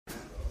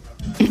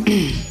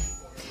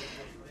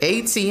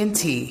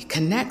AT&T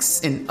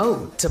connects an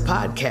ode to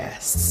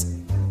podcasts.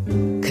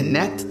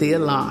 Connect the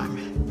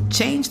alarm.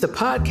 Change the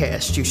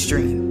podcast you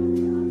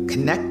stream.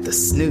 Connect the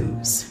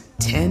snooze.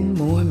 10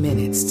 more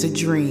minutes to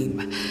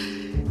dream.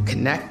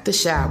 Connect the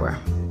shower.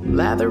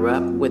 Lather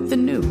up with the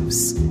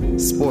news.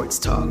 Sports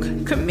talk,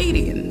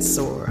 comedians,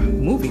 or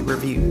movie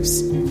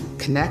reviews.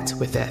 Connect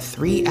with that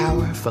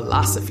 3-hour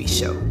philosophy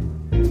show.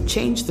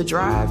 Change the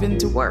drive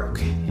into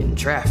work in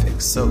traffic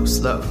so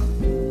slow.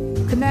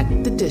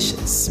 Connect the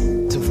dishes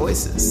to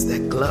voices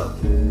that glow.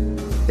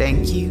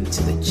 Thank you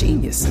to the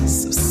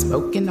geniuses of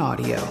spoken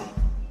audio.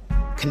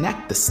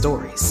 Connect the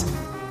stories.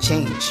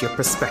 Change your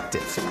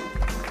perspective.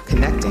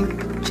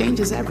 Connecting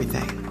changes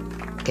everything.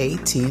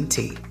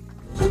 AT&T.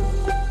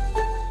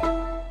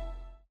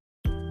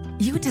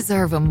 You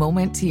deserve a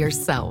moment to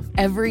yourself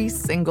every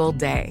single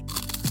day.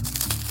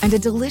 And a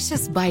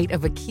delicious bite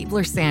of a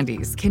Keebler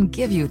Sandies can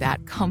give you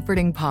that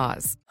comforting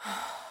pause.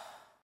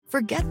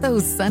 Forget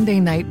those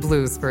Sunday night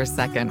blues for a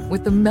second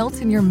with the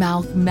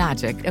melt-in-your-mouth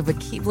magic of a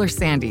Keebler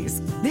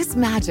Sandies. This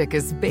magic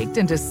is baked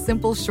into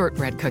simple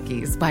shortbread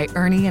cookies by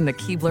Ernie and the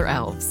Keebler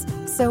Elves.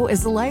 So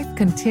as life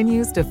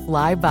continues to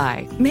fly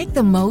by, make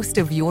the most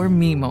of your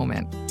me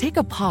moment. Take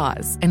a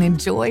pause and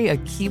enjoy a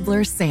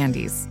Keebler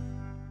Sandies.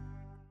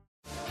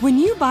 When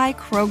you buy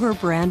Kroger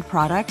brand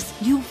products,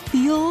 you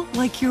feel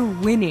like you're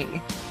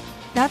winning.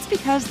 That's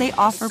because they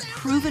offer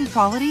proven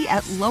quality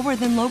at lower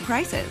than low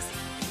prices.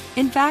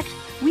 In fact,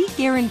 we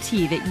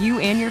guarantee that you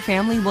and your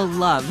family will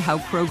love how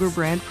Kroger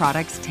brand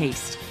products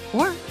taste,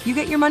 or you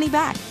get your money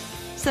back.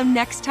 So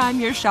next time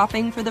you're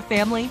shopping for the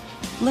family,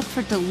 look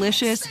for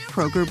delicious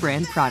Kroger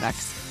brand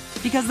products,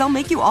 because they'll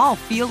make you all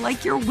feel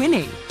like you're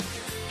winning.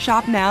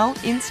 Shop now,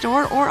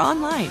 in-store, or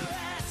online.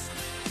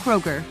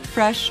 Kroger,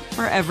 fresh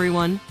for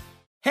everyone.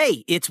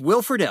 Hey, it's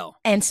Will Friedle.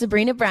 And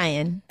Sabrina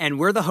Bryan. And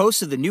we're the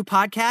hosts of the new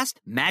podcast,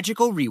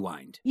 Magical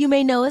Rewind. You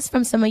may know us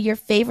from some of your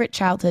favorite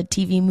childhood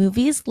TV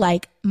movies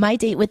like My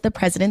Date with the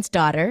President's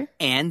Daughter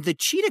and the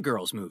Cheetah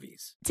Girls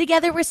movies.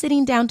 Together, we're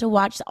sitting down to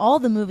watch all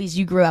the movies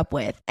you grew up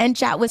with and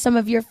chat with some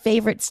of your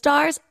favorite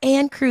stars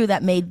and crew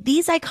that made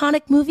these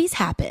iconic movies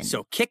happen.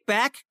 So kick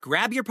back,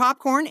 grab your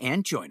popcorn,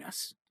 and join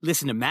us.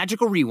 Listen to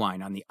Magical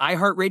Rewind on the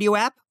iHeartRadio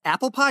app,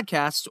 Apple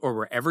Podcasts, or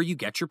wherever you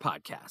get your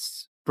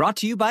podcasts. Brought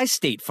to you by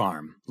State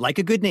Farm. Like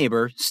a good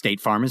neighbor,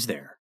 State Farm is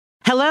there.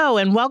 Hello,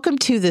 and welcome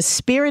to the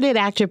Spirited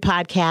Actor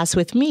Podcast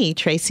with me,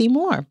 Tracy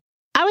Moore.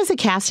 I was a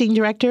casting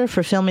director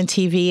for film and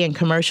TV and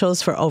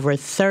commercials for over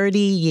 30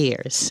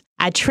 years.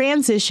 I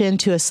transitioned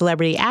to a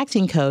celebrity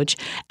acting coach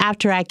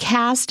after I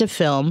cast a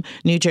film,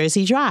 New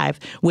Jersey Drive,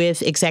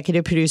 with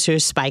executive producer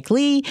Spike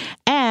Lee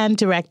and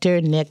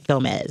director Nick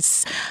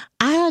Gomez.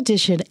 I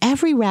auditioned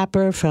every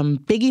rapper from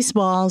Biggie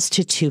Smalls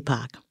to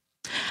Tupac.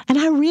 And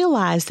I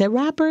realized that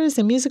rappers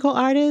and musical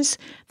artists,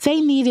 they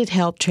needed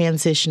help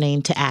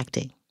transitioning to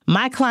acting.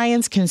 My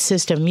clients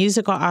consist of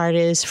musical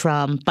artists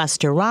from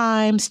Busta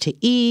Rhymes to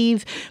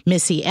Eve,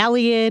 Missy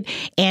Elliott,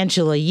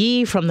 Angela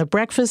Yee from The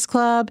Breakfast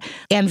Club,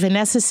 and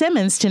Vanessa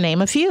Simmons, to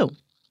name a few.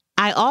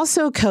 I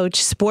also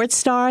coach sports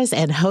stars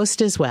and host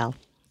as well.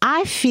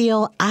 I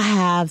feel I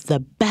have the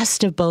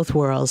best of both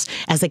worlds.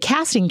 As a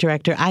casting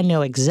director, I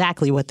know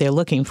exactly what they're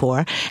looking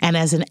for. And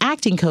as an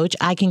acting coach,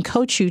 I can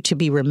coach you to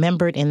be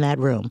remembered in that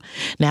room.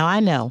 Now,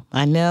 I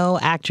know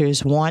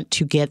actors want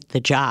to get the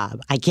job.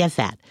 I get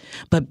that.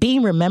 But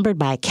being remembered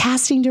by a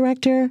casting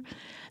director,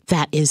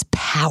 that is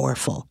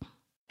powerful.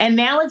 And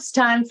now it's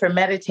time for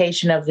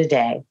meditation of the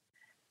day.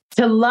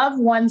 To love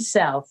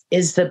oneself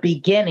is the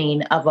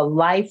beginning of a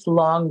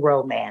lifelong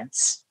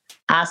romance.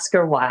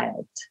 Oscar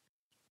Wilde.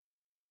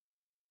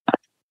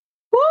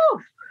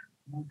 Woo!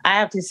 I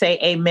have to say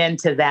amen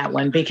to that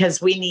one because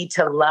we need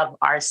to love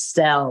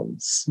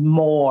ourselves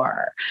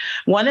more.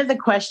 One of the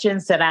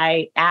questions that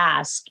I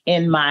ask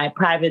in my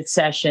private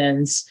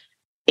sessions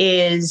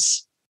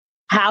is,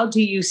 how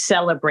do you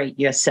celebrate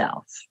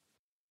yourself?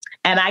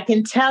 And I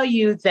can tell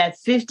you that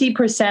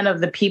 50%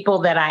 of the people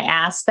that I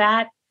ask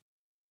that,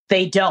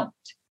 they don't.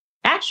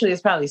 Actually,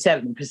 it's probably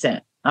 70%.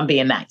 I'm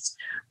being nice.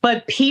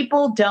 But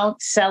people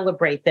don't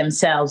celebrate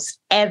themselves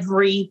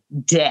every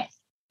day.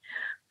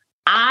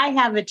 I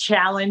have a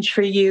challenge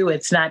for you.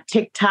 It's not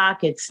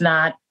TikTok. It's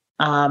not,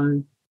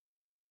 Instagram.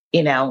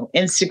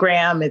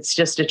 It's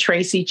just a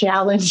Tracy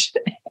challenge.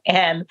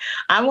 And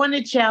I want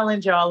to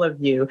challenge all of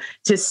you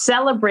to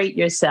celebrate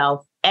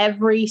yourself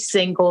every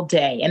single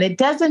day. And it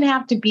doesn't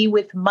have to be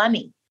with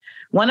money.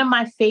 One of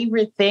my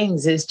favorite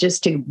things is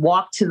just to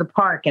walk to the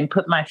park and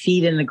put my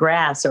feet in the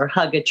grass or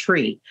hug a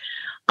tree.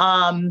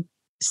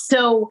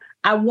 So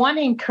I want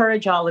to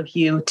encourage all of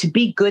you to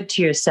be good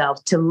to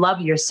yourself, to love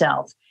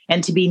yourself,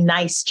 and to be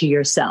nice to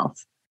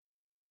yourself.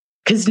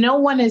 Because no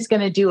one is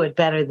going to do it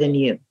better than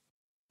you.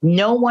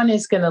 No one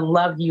is going to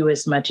love you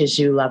as much as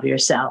you love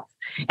yourself.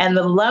 And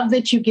the love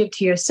that you give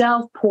to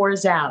yourself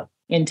pours out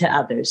into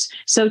others.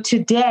 So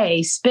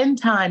today,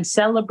 spend time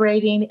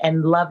celebrating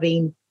and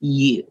loving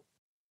you.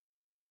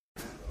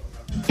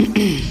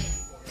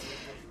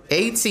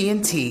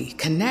 AT&T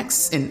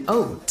connects an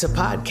ode to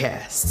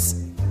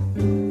podcasts.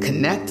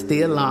 Connect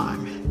the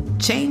alarm.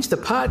 Change the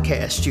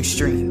podcast you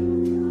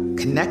stream.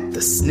 Connect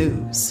the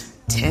snooze.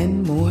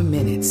 10 more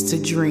minutes to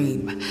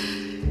dream.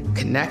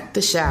 Connect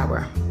the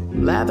shower.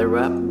 Lather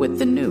up with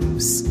the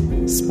news.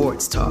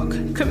 Sports talk,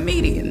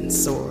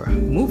 comedians, or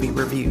movie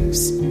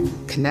reviews.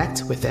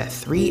 Connect with that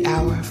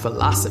 3-hour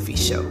philosophy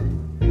show.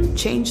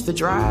 Change the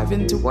drive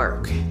into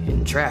work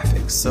in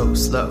traffic so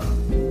slow.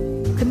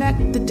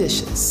 Connect the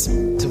dishes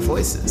to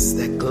voices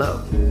that glow.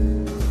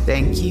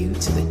 Thank you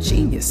to the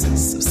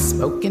geniuses of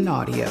spoken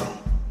audio.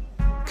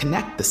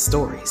 Connect the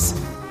stories.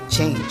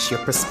 Change your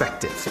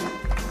perspective.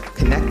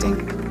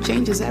 Connecting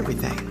changes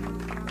everything.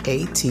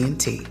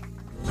 AT&T.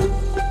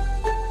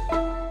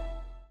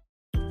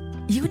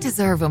 You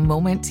deserve a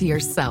moment to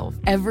yourself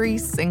every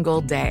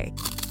single day.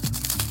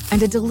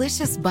 And a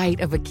delicious bite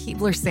of a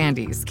Keebler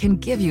Sandies can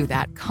give you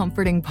that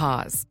comforting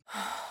pause.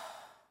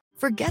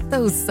 Forget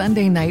those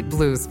Sunday night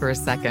blues for a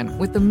second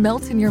with the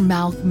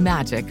melt-in-your-mouth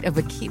magic of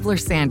a Keebler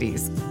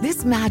Sandies.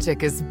 This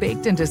magic is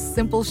baked into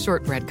simple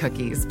shortbread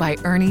cookies by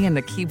Ernie and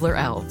the Keebler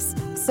Elves.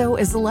 So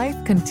as life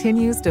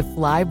continues to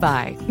fly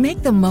by,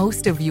 make the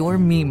most of your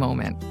me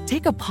moment.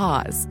 Take a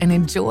pause and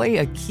enjoy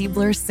a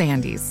Keebler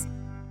Sandies.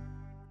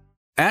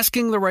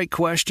 Asking the right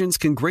questions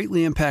can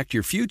greatly impact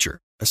your future,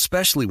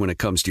 especially when it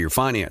comes to your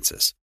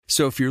finances.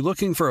 So if you're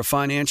looking for a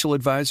financial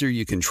advisor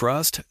you can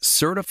trust,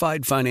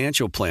 certified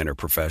financial planner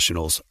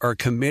professionals are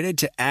committed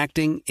to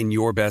acting in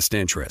your best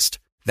interest.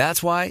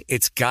 That's why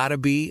it's got to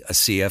be a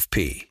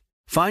CFP.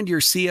 Find your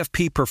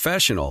CFP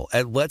professional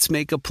at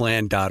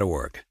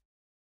letsmakeaplan.org.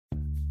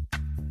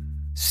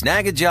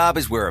 Snag a Job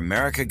is where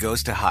America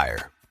goes to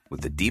hire,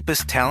 with the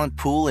deepest talent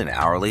pool in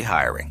hourly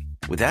hiring.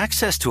 With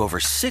access to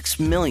over 6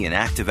 million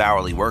active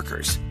hourly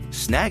workers,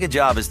 Snag a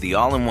Job is the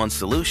all-in-one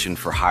solution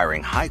for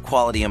hiring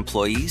high-quality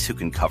employees who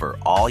can cover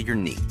all your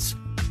needs.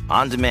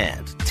 On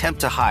demand, temp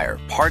to hire,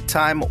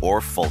 part-time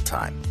or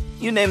full-time.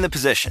 You name the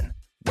position.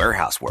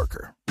 Warehouse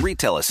worker,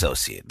 retail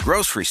associate,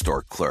 grocery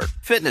store clerk,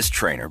 fitness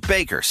trainer,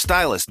 baker,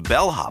 stylist,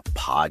 bellhop,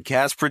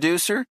 podcast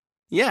producer.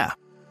 Yeah,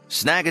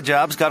 Snag a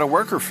Job's got a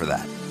worker for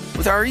that.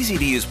 With our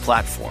easy-to-use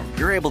platform,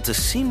 you're able to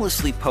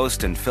seamlessly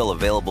post and fill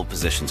available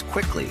positions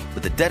quickly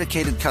with a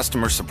dedicated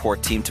customer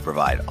support team to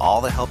provide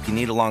all the help you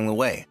need along the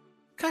way.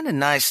 Kind of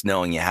nice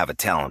knowing you have a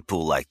talent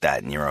pool like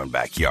that in your own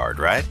backyard,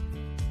 right?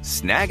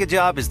 Snag a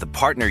Job is the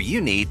partner you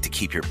need to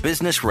keep your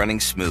business running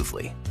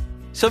smoothly.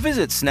 So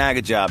visit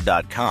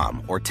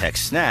snagajob.com or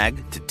text SNAG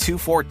to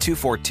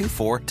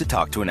 242424 to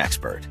talk to an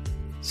expert.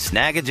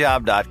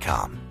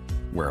 Snagajob.com,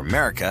 where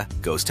America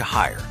goes to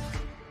hire.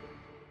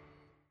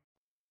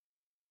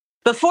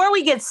 Before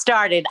we get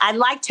started, I'd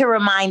like to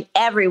remind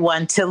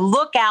everyone to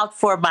look out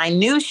for my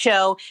new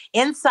show,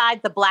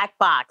 Inside the Black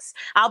Box.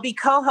 I'll be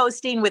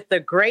co-hosting with the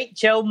great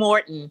Joe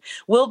Morton.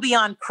 We'll be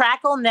on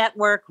Crackle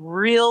Network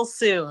real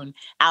soon.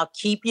 I'll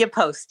keep you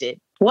posted.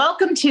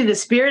 Welcome to the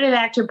Spirited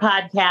Actor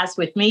Podcast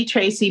with me,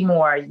 Tracy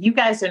Moore. You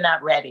guys are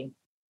not ready.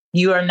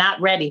 You are not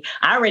ready.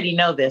 I already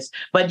know this,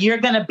 but you're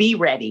going to be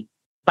ready.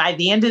 By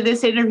the end of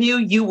this interview,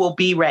 you will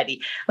be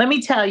ready. Let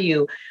me tell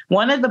you,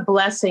 one of the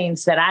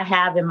blessings that I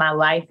have in my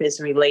life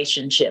is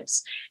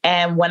relationships.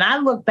 And when I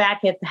look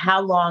back at how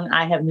long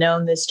I have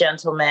known this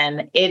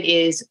gentleman, it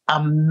is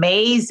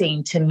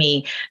amazing to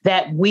me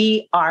that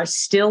we are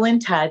still in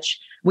touch.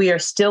 We are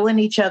still in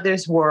each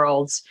other's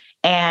worlds,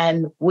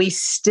 and we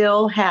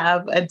still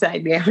have a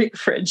dynamic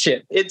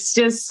friendship. It's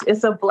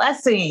a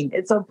blessing.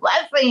 It's a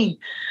blessing.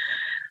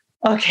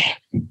 Okay,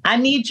 I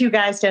need you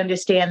guys to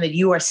understand that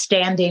you are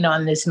standing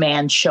on this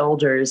man's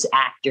shoulders,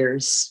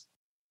 actors.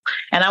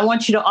 And I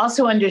want you to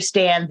also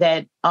understand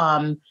that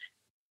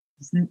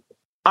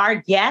our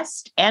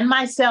guest and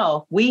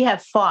myself, we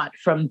have fought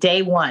from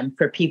day one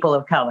for people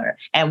of color,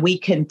 and we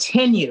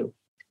continue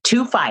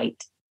to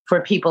fight for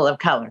people of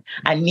color.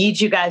 I need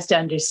you guys to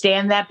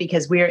understand that,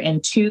 because we're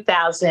in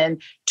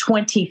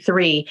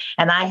 2023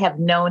 and I have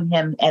known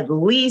him at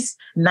least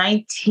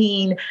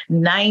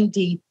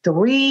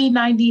 1993,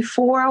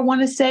 94, I want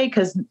to say,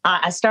 because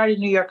I started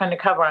New York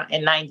Undercover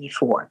in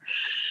 94.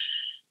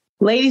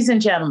 Ladies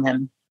and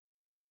gentlemen,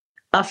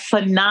 a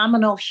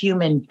phenomenal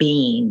human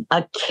being,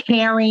 a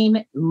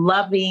caring,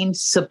 loving,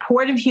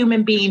 supportive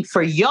human being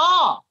for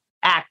y'all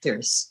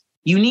actors.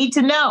 You need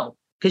to know.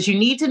 Because you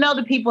need to know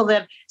the people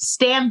that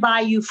stand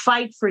by you,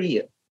 fight for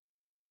you.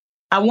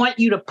 I want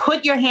you to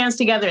put your hands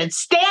together and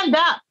stand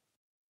up.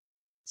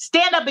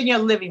 Stand up in your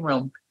living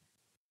room.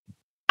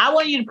 I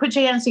want you to put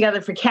your hands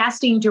together for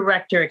casting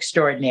director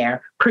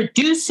extraordinaire,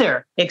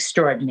 producer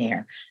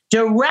extraordinaire,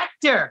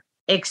 director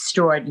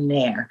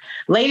extraordinaire.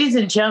 Ladies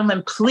and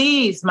gentlemen,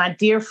 please, my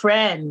dear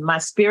friend, my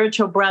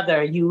spiritual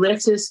brother,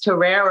 Ulysses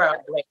Terrero.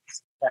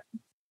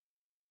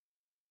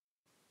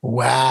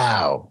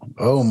 Wow.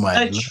 Oh,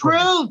 my The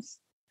truth.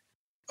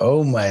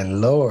 Oh, my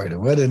Lord.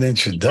 What an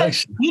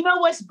introduction. You know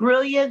what's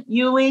brilliant,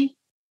 Yuli?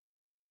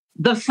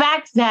 The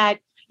fact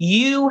that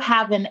you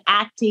have an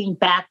acting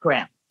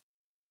background.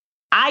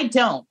 I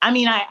don't. I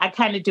mean, I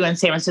kind of do in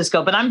San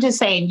Francisco, but I'm just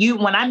saying,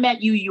 when I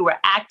met you, you were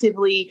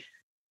actively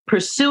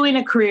pursuing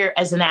a career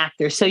as an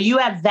actor. So you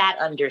have that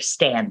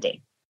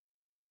understanding.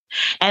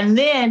 And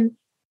then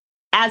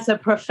as a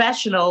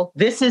professional,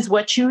 this is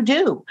what you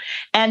do.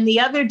 And the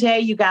other day,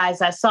 you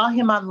guys, I saw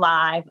him on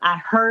live. I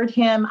heard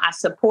him. I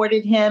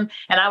supported him.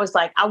 And I was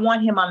like, I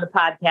want him on the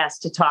podcast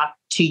to talk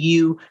to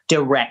you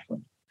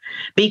directly,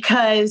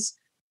 because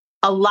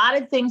a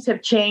lot of things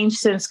have changed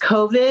since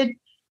COVID.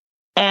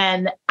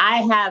 And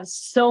I have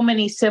so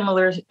many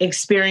similar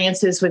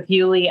experiences with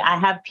Yuli. I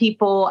have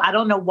people, I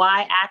don't know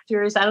why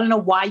actors, I don't know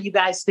why you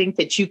guys think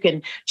that you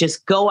can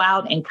just go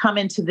out and come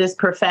into this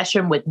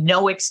profession with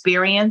no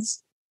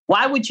experience.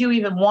 Why would you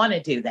even want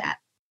to do that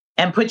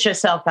and put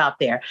yourself out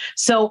there?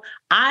 So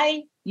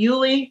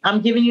Yuli,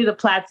 I'm giving you the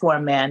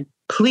platform, man.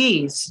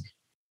 Please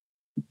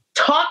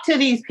talk to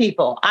these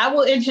people. I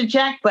will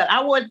interject, but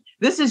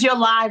this is your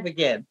live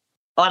again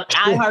on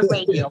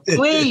iHeartRadio.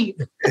 Please.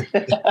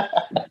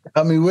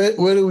 I mean, where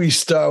do we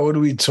start? What do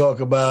we talk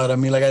about? I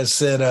mean, like I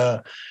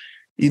said,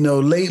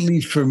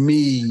 lately for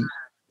me,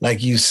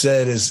 like you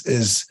said,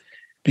 is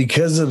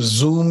because of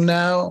Zoom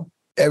now,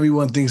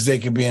 everyone thinks they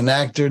can be an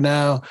actor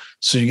now.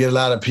 So you get a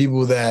lot of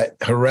people that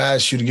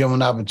harass you to give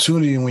them an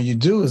opportunity. And when you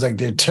do, it's like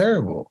they're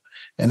terrible.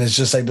 And it's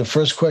just like the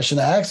first question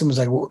I ask them is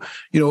like, well,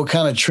 what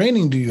kind of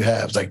training do you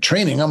have? It's like,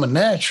 training, I'm a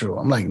natural.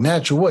 I'm like,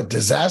 natural what?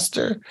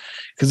 Disaster?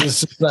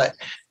 Because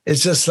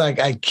it's just like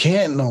I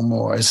can't no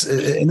more. And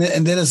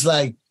then it's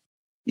like,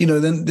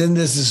 then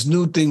there's this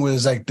new thing where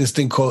it's like this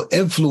thing called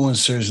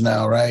influencers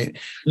now, right?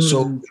 Mm-hmm.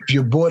 So if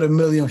you're bought 1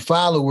 million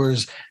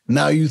followers,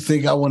 now you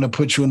think I want to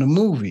put you in a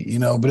movie,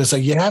 but it's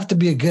like you have to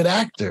be a good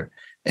actor.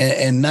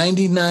 And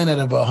 99 out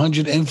of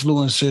 100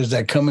 influencers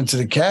that come into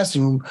the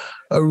casting room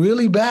are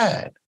really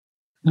bad.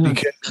 Mm-hmm.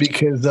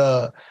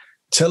 Because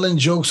telling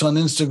jokes on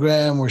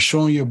Instagram or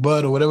showing your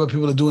butt or whatever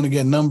people are doing to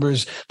get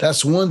numbers,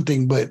 that's one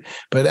thing. But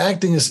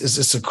acting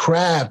is a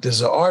craft,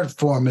 it's an art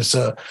form, it's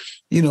a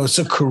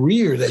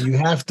career that you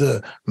have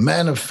to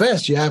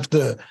manifest. You have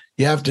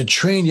to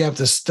train, you have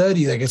to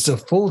study. Like it's a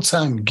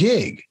full-time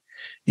gig,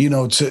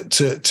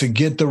 to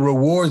get the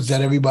rewards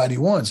that everybody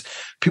wants.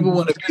 People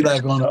want to be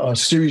like on a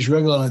series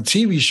regular on a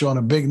TV show on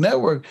a big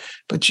network,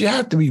 but you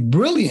have to be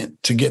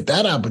brilliant to get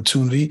that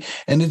opportunity.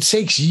 And it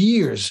takes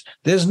years.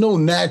 There's no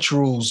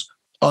naturals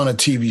on a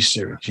TV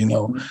series,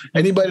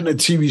 Anybody in a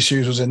TV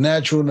series was a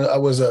natural. I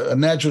was a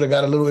natural that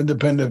got a little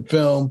independent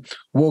film,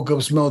 woke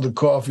up, smelled the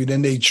coffee,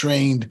 then they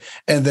trained,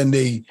 and then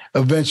they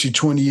eventually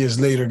 20 years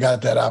later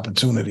got that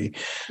opportunity.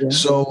 Yeah.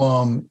 So,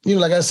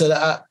 like I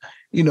said,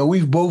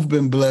 we've both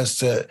been blessed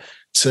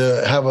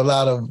to have a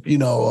lot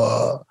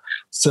of,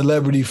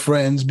 celebrity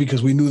friends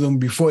because we knew them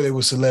before they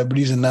were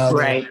celebrities, and now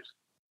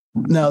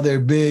now they're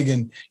big,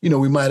 and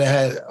we might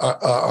have had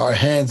our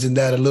hands in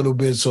that a little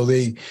bit, so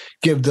they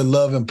give the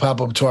love and pop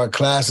up to our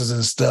classes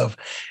and stuff.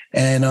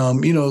 And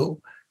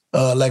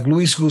like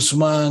Luis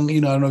Guzman, I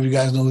don't know if you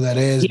guys know who that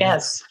is.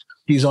 Yes,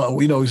 he's on.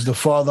 He's the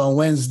father on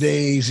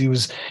Wednesdays. He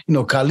was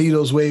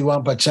Carlito's Way,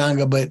 Juan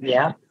Pachanga, but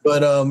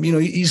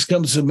he's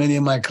come to many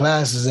of my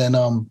classes, and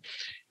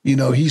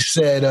he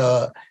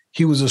said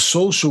he was a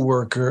social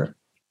worker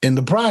in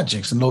the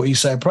projects, in Lower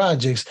East Side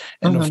projects,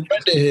 and a friend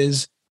of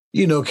his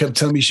kept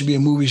telling me should be a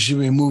movie, should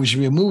be a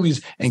movies,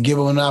 and give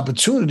him an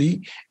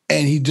opportunity.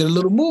 And he did a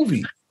little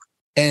movie.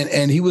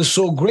 And he was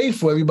so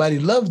grateful. Everybody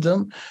loved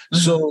him.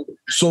 Mm-hmm.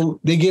 So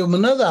they gave him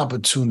another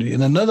opportunity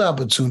and another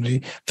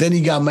opportunity. Then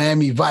he got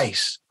Miami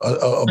Vice,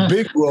 a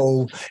big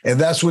role. And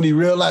that's when he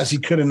realized he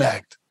couldn't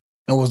act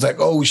and was like,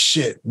 oh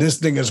shit, this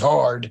thing is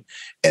hard.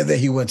 And then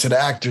he went to the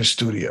actor's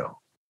studio.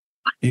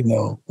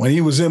 When he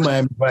was in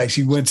Miami Vice,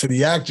 he went to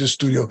the actor's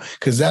studio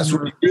because that's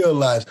when he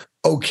realized,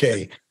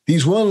 okay,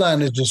 these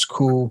one-liners just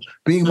cool.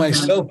 Being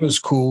myself is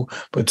cool.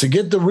 But to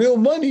get the real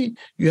money,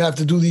 you have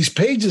to do these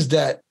pages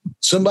that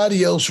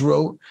somebody else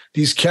wrote,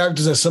 these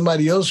characters that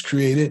somebody else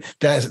created,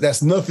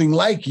 that's nothing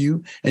like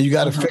you. And you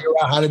got to figure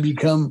out how to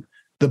become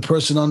the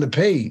person on the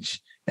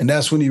page. And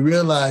that's when he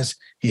realized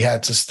he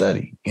had to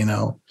study, And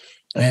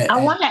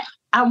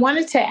I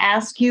wanted to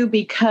ask you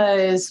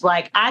because,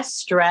 I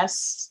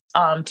stress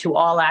to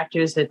all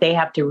actors that they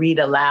have to read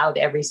aloud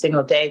every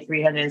single day,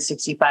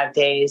 365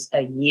 days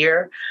a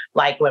year.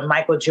 Like when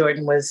Michael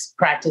Jordan was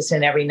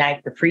practicing every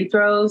night the free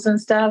throws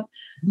and stuff.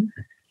 Mm-hmm.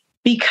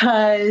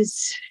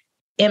 Because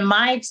in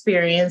my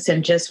experience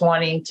and just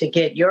wanting to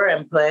get your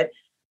input,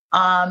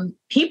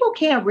 people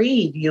can't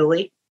read,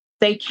 Yuli.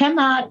 They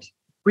cannot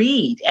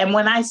read. And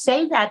when I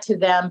say that to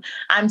them,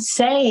 I'm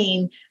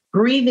saying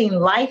breathing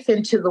life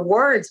into the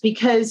words,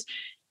 because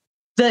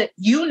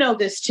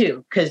this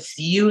too, because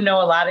a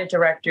lot of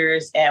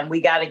directors, and we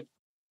got to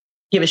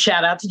give a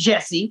shout out to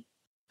Jesse.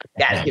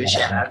 Got to give a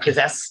shout out because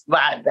that's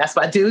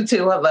my dude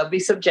too. I love me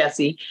some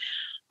Jesse.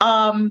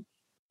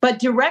 But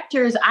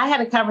directors, I had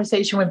a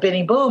conversation with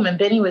Benny Boom, and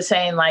Benny was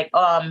saying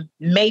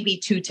maybe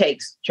 2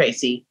 takes,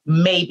 Tracy,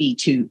 maybe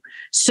 2.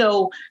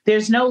 So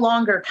there's no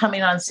longer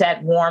coming on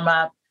set, warm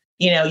up.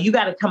 You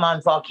got to come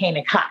on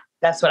volcanic hot.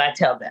 That's what I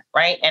tell them,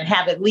 right? And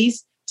have at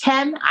least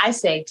 10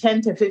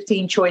 to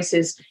 15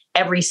 choices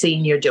every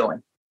scene you're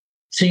doing.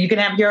 So you can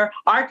have your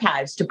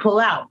archives to pull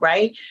out,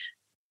 right?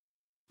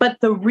 But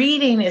the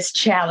reading is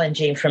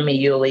challenging for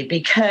me, Yuli,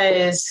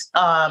 because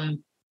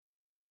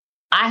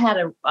I had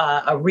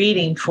a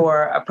reading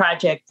for a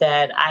project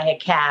that I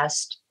had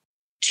cast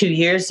 2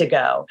 years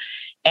ago,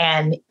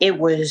 and it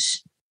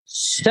was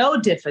so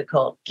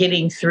difficult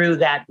getting through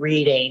that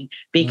reading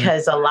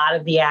because a lot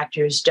of the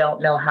actors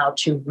don't know how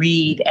to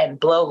read and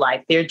blow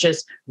life. They're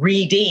just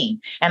reading.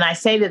 And I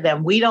say to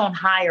them, we don't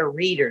hire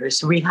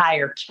readers, we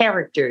hire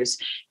characters.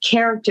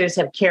 Characters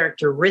have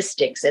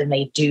characteristics and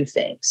they do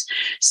things.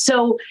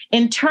 So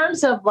in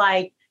terms of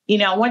like,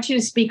 I want you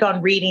to speak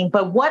on reading,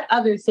 but what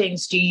other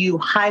things do you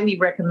highly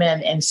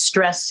recommend and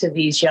stress to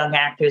these young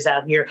actors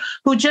out here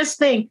who just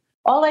think,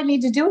 all I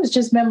need to do is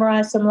just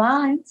memorize some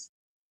lines?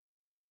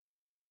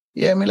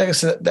 Yeah, I mean, like I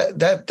said,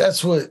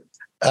 that's what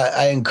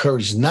I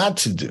encourage not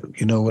to do.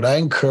 What I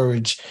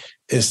encourage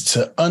is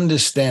to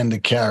understand the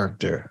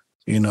character.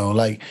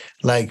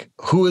 Like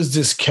who is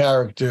this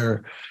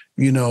character?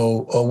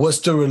 Or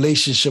what's the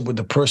relationship with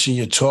the person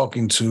you're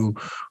talking to?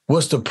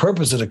 What's the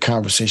purpose of the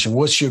conversation?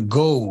 What's your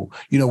goal?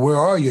 Where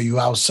are you? Are you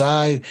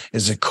outside?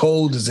 Is it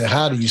cold? Is it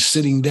hot? Are you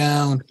sitting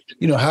down?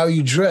 How are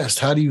you dressed?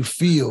 How do you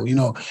feel?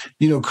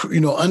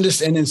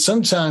 Understand. And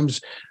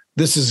sometimes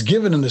this is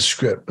given in the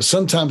script, but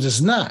sometimes it's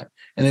not.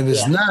 And if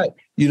it's not,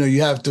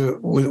 you have to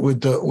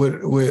with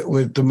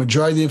the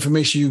majority of the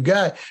information you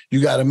got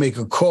to make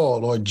a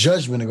call or a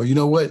judgment and go, you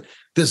know what?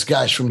 This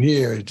guy's from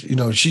here,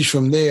 she's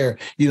from there,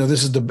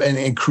 this is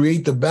and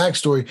create the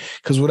backstory.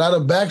 Because without a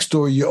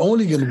backstory, you're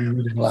only going to be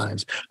reading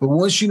lines. But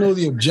once you know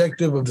the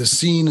objective of the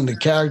scene and the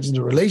characters and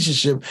the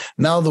relationship,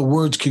 now the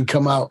words can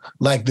come out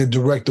like the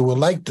director would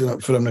like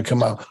for them to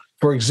come out.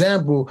 For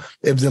example,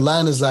 if the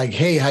line is like,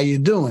 hey, how you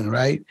doing,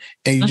 right?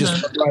 And you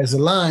just memorize the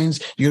lines,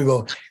 you're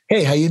going to go,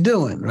 hey, how you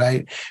doing,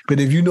 right?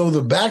 But if you know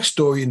the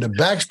backstory, and the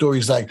backstory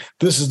is like,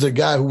 this is the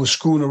guy who was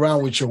screwing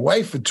around with your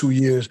wife for 2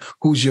 years,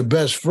 who's your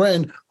best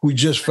friend, who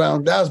just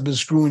found out has been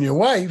screwing your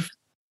wife,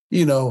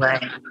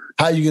 right.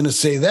 How you going to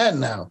say that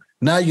now?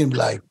 Now you're going to be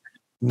like,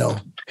 no,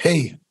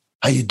 hey,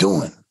 how you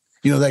doing?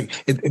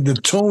 The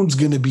tone's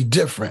going to be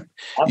different,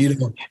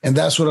 and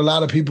that's what a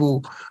lot of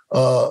people,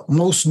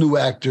 most new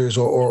actors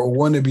or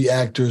wannabe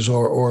actors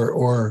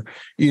or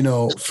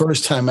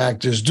first-time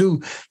actors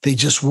do. They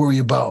just worry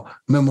about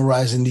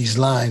memorizing these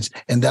lines,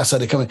 and that's how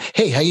they come in.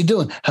 Hey, how you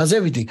doing? How's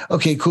everything?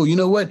 Okay, cool. You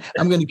know what?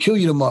 I'm going to kill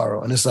you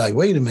tomorrow. And it's like,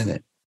 wait a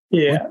minute.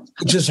 Yeah.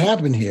 What just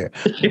happened here?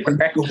 But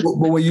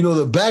when you know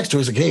the backstory,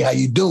 it's like, hey, how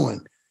you doing?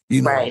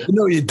 Right.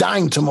 You're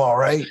dying tomorrow,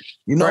 right?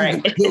 I'm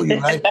going to kill you,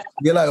 right?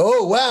 You're like,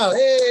 oh, wow,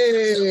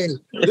 hey,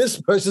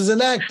 this person's an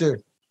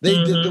actor.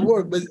 They did the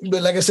work. But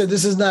like I said,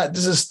 this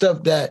is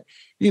stuff that,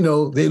 they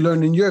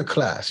learned in your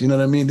class. You know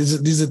what I mean?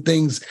 These are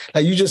things,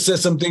 like you just said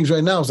some things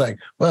right now. I was like,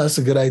 well, that's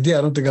a good idea.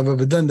 I don't think I've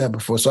ever done that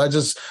before. So I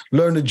just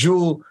learned a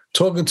jewel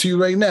talking to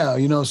you right now,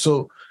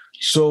 so.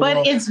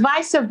 But it's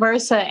vice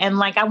versa. And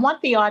like, I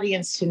want the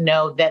audience to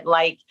know that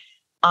like,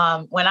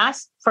 when I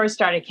first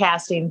started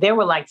casting, there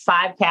were like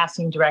 5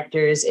 casting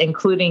directors,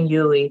 including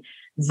Yuli,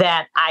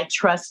 that I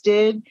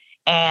trusted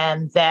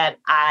and that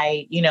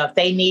I, if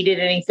they needed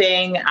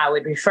anything, I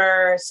would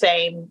refer.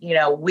 Same,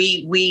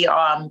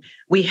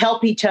 we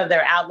help each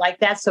other out like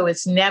that. So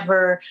it's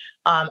never,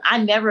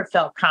 I never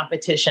felt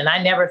competition.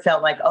 I never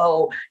felt like, I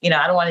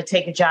don't want to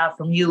take a job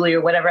from Yuli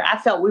or whatever. I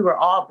felt we were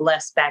all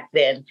blessed back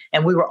then,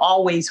 and we were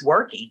always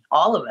working.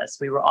 All of us,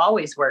 we were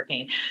always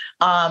working.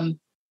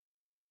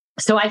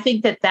 So I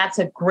think that that's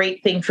a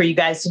great thing for you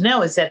guys to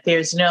know, is that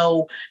there's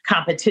no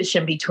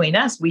competition between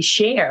us. We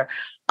share.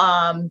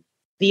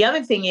 The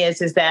other thing is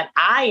that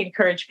I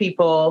encourage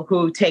people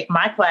who take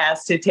my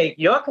class to take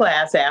your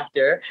class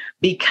after,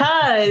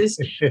 because,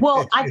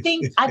 well, I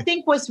think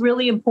what's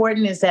really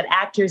important is that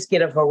actors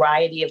get a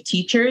variety of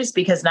teachers,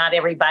 because not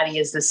everybody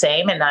is the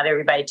same and not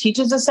everybody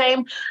teaches the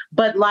same.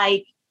 But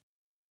like,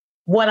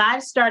 what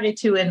I've started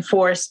to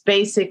enforce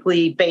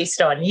basically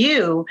based on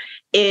you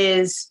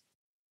is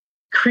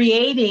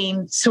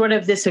creating sort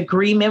of this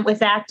agreement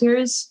with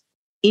actors,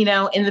 in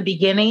the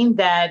beginning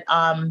that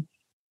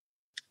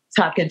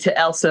talking to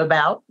Elsa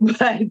about,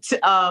 but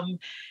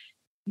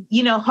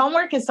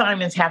homework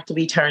assignments have to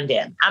be turned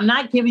in. I'm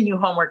not giving you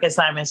homework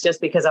assignments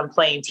just because I'm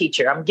playing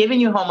teacher. I'm giving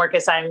you homework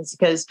assignments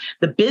because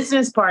the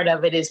business part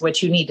of it is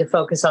what you need to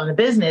focus on, the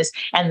business.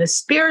 And the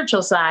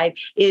spiritual side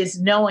is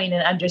knowing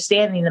and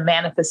understanding the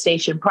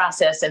manifestation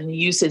process and the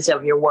usage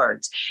of your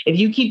words. If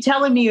you keep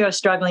telling me you're a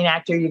struggling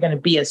actor, you're going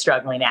to be a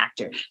struggling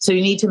actor. So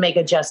you need to make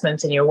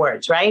adjustments in your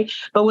words, right?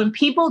 But when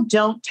people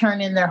don't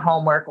turn in their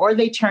homework, or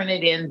they turn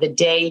it in the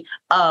day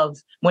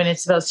of when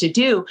it's supposed to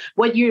do,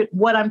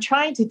 what I'm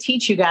trying to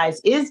teach you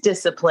guys is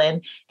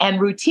discipline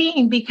and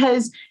routine,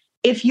 because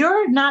if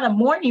you're not a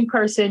morning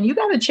person, you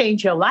got to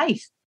change your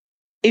life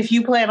if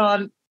you plan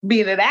on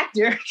being an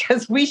actor,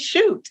 because we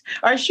shoot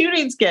our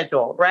shooting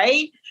schedule,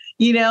 right?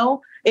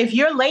 If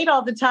you're late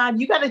all the time,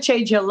 you got to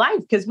change your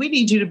life, because we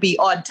need you to be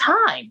on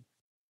time.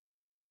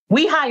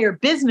 We hire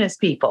business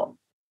people.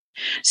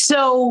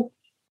 So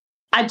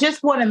I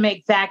just want to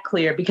make that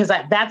clear, because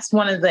that's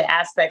one of the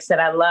aspects that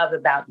I love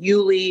about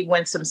Yuli,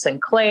 Winsome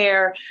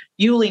Sinclair.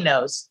 Yuli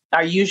knows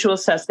our usual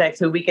suspects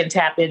who we can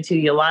tap into,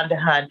 Yolanda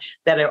Hunt,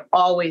 that are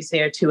always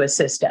there to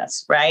assist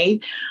us,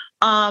 right?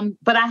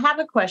 But I have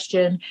a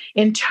question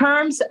in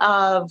terms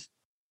of,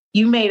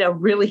 you made a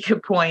really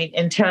good point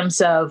in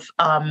terms of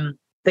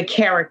the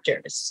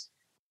characters.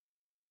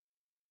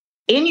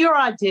 In your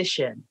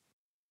audition,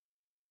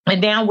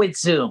 and now with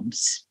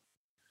Zooms,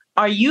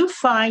 are you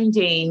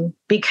finding,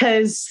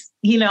 because,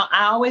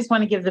 I always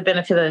want to give the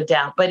benefit of the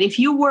doubt, but if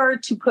you were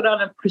to put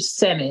on a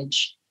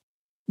percentage,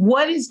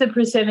 what is the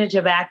percentage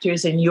of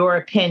actors, in your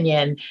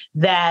opinion,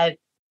 that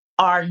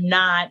are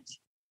not,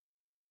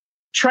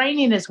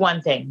 training is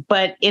one thing,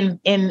 but in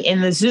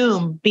the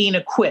Zoom, being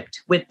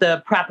equipped with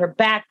the proper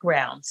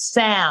background,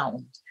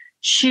 sound,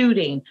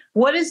 shooting,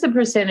 what is the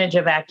percentage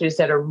of actors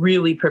that are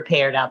really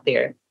prepared out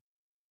there?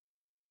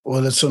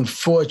 Well, it's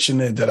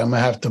unfortunate that I'm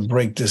gonna have to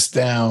break this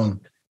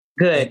down.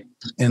 Good.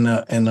 In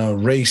a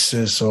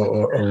racist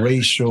or a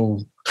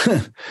racial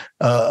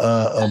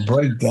a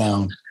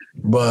breakdown,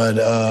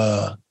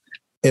 but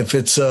if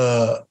it's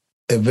a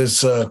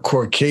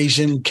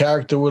Caucasian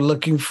character we're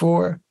looking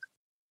for,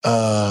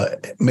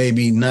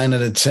 maybe 9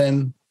 out of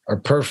 10 are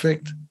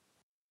perfect,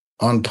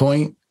 on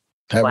point,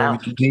 have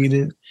everything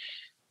needed.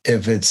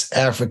 If it's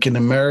African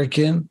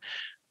American,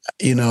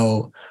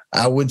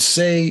 I would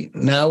say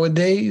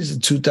nowadays, in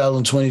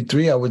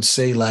 2023, I would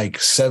say like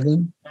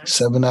 7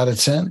 out of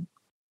 10,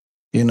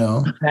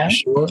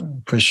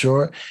 for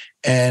sure.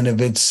 And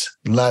if it's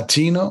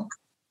Latino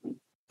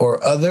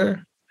or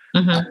other,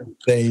 I would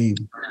say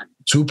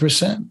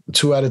 2%,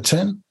 2 out of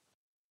 10.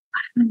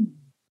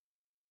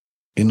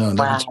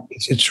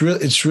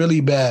 It's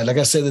really bad. Like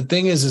I said, the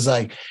thing is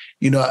like,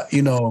 we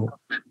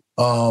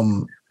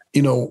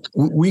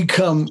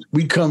come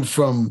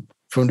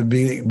from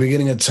the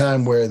beginning of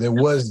time where there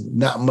was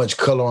not much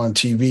color on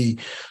TV.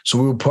 So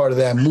we were part of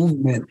that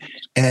movement.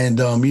 And,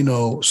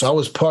 so I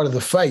was part of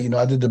the fight.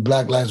 I did the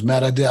Black Lives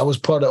Matter. I was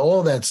part of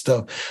all that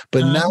stuff.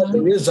 But now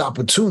there is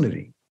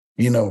opportunity,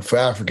 for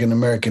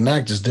African-American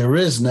actors. There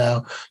is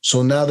now.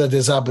 So now that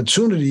there's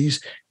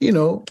opportunities,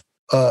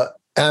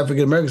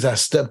 African-Americans have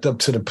stepped up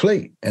to the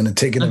plate and are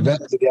taking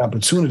advantage of the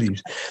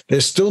opportunities.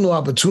 There's still no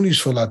opportunities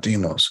for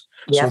Latinos.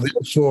 Yep. So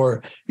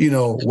therefore,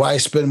 why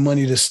spend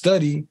money to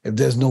study if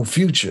there's no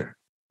future?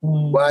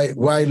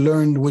 Why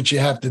learn what you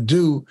have to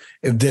do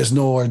if there's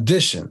no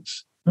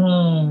auditions?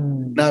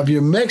 Now, if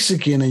you're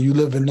Mexican and you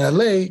live in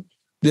LA,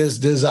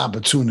 there's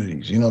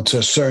opportunities, to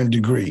a certain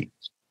degree.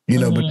 But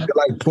you're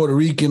like Puerto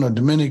Rican or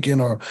Dominican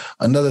or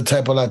another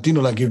type of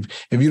Latino, like if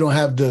you don't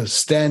have the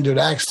standard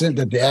accent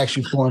that they ask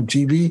you for on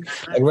TV,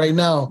 like right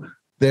now,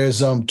 there's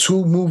 2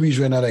 movies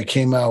right now that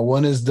came out.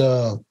 One is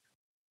the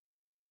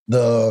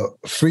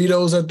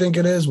Fritos, I think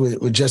it is,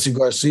 with Jesse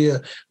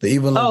Garcia, the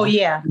Even. Oh,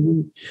 yeah.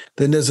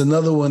 Then there's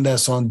another one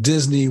that's on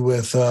Disney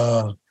with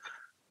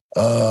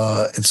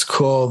it's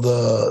called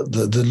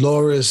the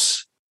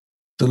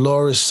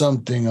Dolores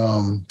something.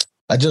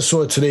 I just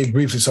saw it today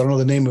briefly, so I don't know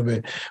the name of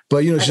it.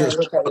 But she's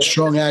a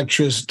strong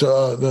actress.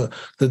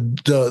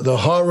 The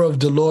horror of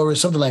Dolores,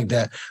 something like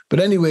that.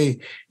 But anyway,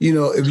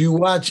 if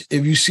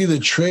you see the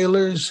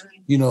trailers,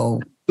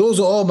 those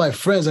are all my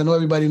friends. I know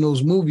everybody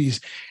knows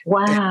movies.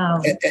 Wow.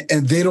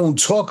 And they don't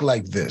talk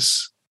like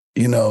this.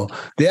 They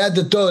have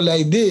to talk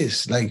like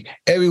this. Like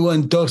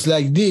everyone talks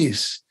like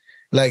this.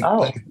 Like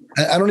I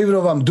don't even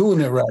know if I'm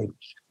doing it right.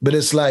 But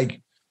it's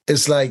like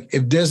if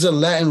there's a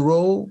Latin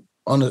role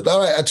all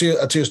right, I'll tell you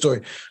a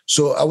story.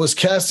 So I was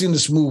casting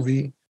this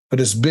movie for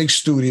this big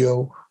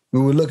studio.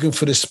 We were looking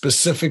for this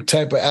specific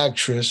type of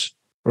actress,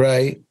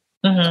 right?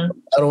 I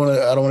don't want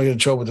to get in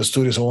trouble with the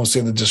studio, so I won't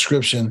say the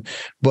description.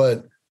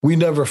 But we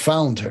never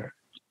found her.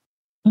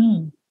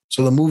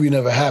 So the movie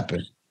never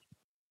happened.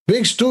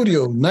 Big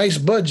studio, nice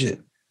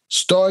budget,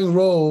 starring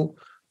role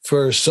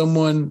for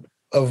someone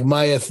of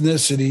my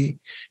ethnicity,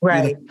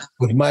 right?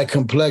 With my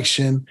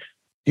complexion,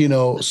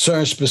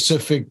 certain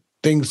specific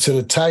things to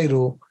the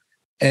title.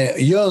 And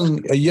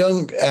a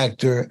young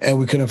actor, and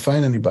we couldn't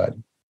find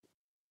anybody.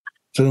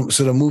 So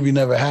the movie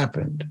never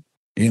happened,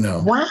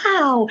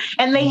 Wow.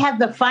 And they had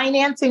the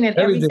financing and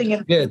everything.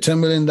 Yeah, $10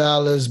 million,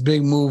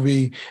 big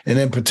movie, and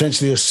then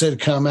potentially a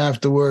sitcom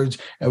afterwards.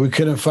 And we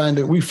couldn't find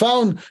it. We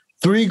found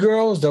 3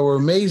 girls that were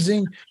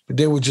amazing, but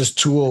they were just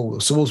too old. It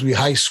was supposed to be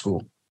high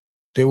school.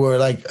 They were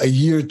like a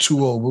year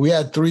too old. But we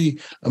had 3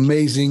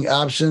 amazing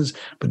options,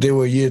 but they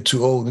were a year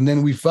too old. And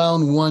then we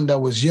found one that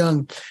was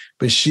young,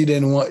 but she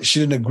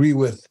didn't agree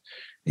with,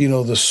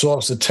 the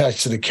sauce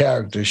attached to the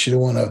character. She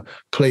didn't want to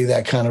play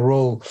that kind of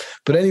role.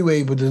 But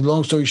anyway, the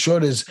long story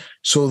short is,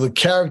 so the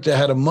character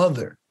had a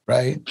mother,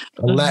 right?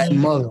 A Latin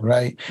mother,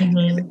 right?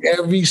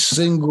 Every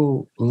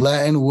single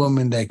Latin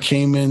woman that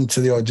came into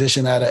the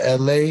audition out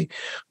of LA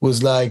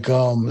was like,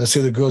 let's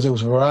say the girl's name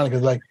was Veronica,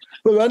 like,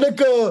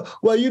 Veronica,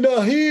 why you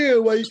not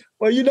here? Why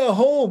you not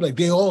home? Like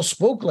they all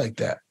spoke like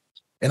that.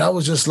 And I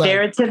was just like,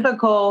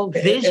 stereotypical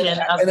vision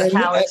of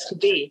how it's to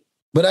be.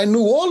 But I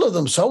knew all of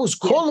them. So I was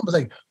calling them,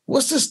 like,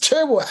 what's this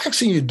terrible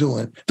accent you're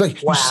doing?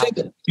 Like,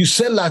 you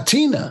said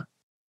Latina.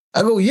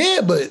 I go, yeah,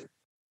 but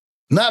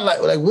not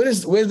like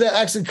where's that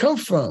accent come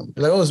from?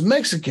 Like, oh, it's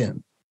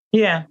Mexican.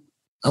 Yeah.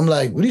 I'm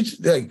like, what do you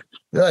like?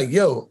 They're like,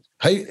 yo,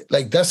 how you,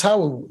 like that's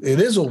how it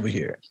is over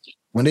here.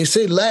 When they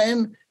say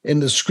Latin in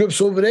the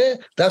scripts over there,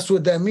 that's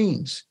what that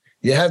means.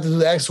 You have to do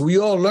the accent. We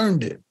all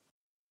learned it.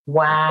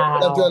 Wow.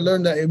 After I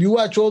learned that, if you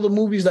watch all the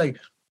movies like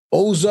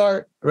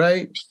Ozark,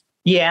 right?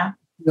 Yeah.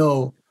 You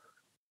know,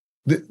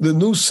 the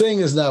new saying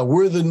is now,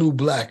 we're the new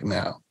black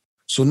now.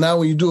 So now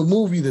when you do a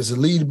movie, there's a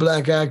lead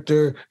black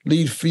actor,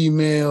 lead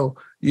female,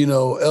 you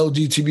know,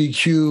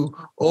 LGBTQ,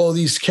 all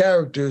these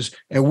characters,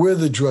 and we're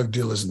the drug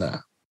dealers now.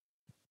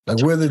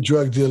 Like, we're the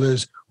drug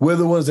dealers. We're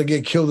the ones that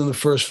get killed in the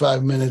first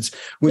 5 minutes,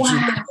 which is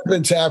what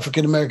happened to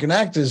African-American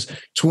actors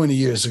 20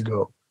 years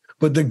ago.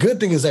 But the good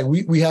thing is, like,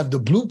 we have the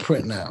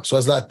blueprint now. So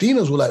as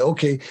Latinos, we're like,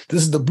 okay,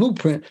 this is the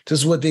blueprint. This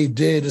is what they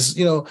did. This,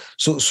 you know,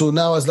 so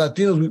now as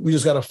Latinos, we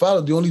just got to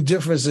follow. The only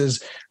difference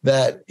is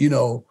that, you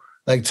know,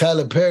 like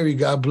Tyler Perry,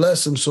 God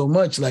bless him so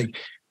much, like,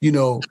 you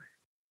know,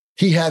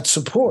 he had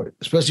support,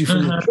 especially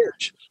from the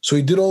church. So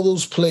he did all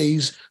those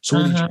plays. So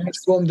when he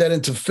transformed that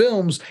into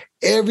films,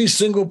 every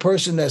single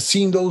person that's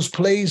seen those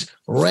plays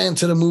ran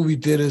to the movie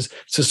theaters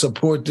to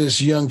support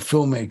this young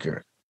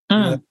filmmaker,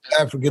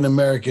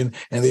 African-American,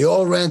 and they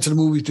all ran to the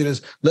movie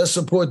theaters. Let's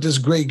support this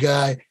great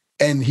guy.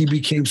 And he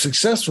became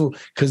successful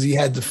because he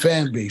had the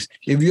fan base.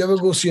 If you ever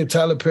go see a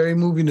Tyler Perry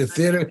movie in the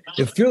theater,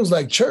 it feels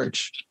like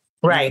church.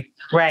 Right,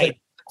 right.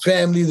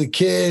 Family, the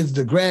kids,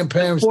 the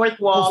grandparents. The fourth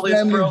wall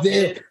is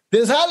broken.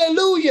 There's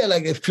hallelujah.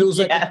 Like, it feels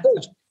like a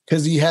church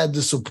because he had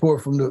the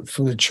support from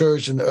the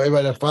church and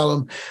everybody that followed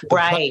him.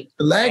 The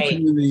Latin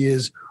community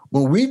is,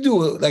 when we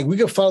do it, like, we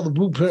can follow the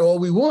blueprint all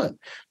we want.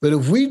 But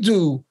if we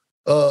do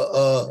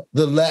the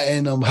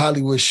Latin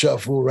Hollywood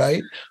shuffle,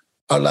 right,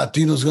 are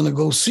Latinos going to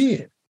go see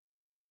it?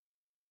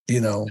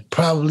 You know,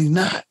 probably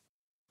not.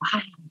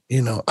 Wow.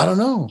 You know, I don't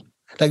know.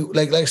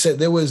 Like I said,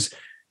 there was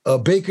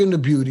Baker and the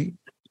Beauty,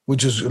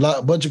 which is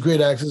a bunch of great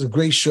actors, a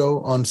great show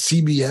on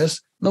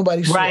CBS.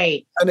 Nobody saw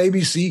it. On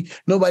ABC,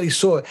 nobody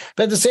saw it.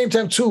 But at the same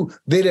time, too,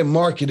 they didn't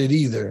market it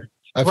either.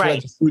 I feel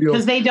like the studio,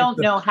 because they don't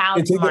know how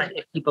to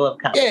market people of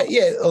color.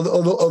 Yeah.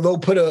 Although they'll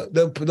put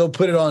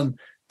it on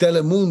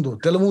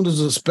Telemundo. Telemundo is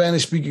a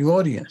Spanish-speaking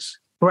audience.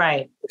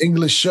 Right.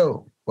 English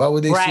show. Why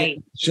would they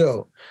see the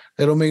show?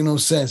 That don't make no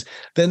sense.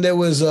 Then there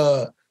was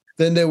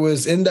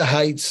In the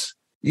Heights,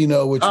 you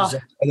know, which was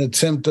an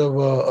attempt of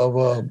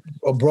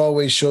a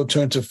Broadway show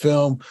turned to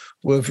film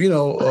with, you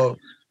know,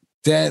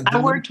 Dan. I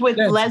worked with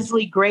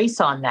Leslie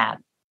Grace on that.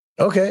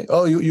 Okay.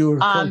 Oh, you were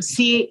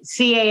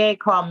CAA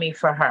called me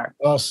for her.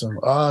 Awesome.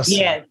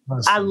 Yeah,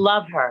 awesome. I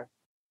love her.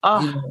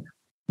 Oh. You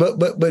know,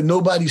 but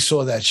nobody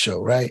saw that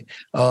show, right?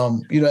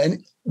 You know,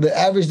 and the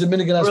average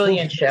Dominican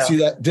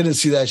didn't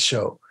see that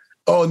show.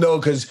 Oh no,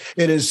 because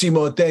it didn't seem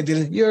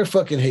authentic. You're a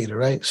fucking hater,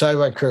 right? Sorry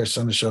if I curse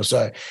on the show.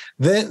 Sorry.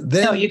 Then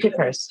no, you can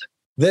curse.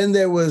 Then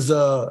there was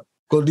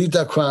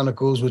Gordita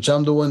Chronicles, which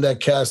I'm the one that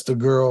cast the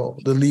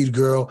lead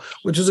girl,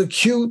 which was a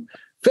cute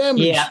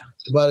family show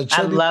about a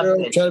chubby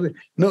girl.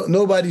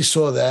 Nobody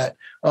saw that.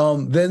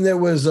 Then there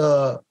was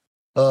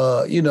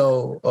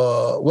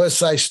West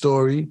Side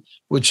Story,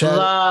 which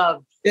had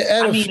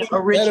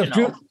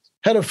original.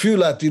 Had a few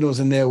Latinos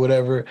in there,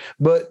 whatever,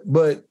 but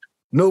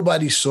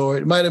nobody saw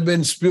it. It might have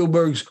been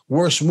Spielberg's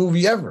worst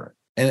movie ever,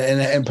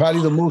 and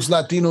probably the most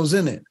Latinos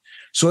in it.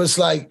 So it's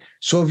like,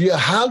 so if you're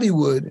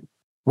Hollywood,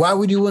 why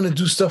would you want to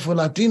do stuff with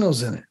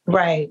Latinos in it?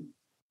 Right.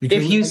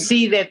 Because if you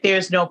see that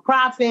there's no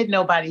profit,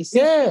 nobody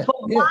sees it.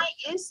 But why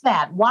is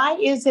that? Why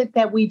is it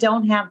that we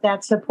don't have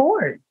that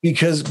support?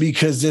 Because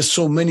there's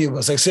so many of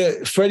us. Like I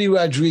said, Freddie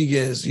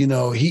Rodriguez, you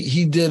know,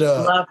 he did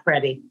love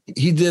Freddie.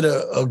 He did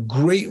a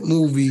great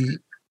movie,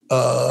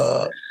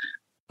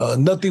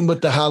 Nothing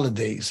But the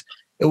Holidays.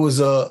 It was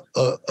a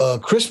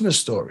Christmas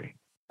story.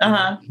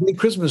 A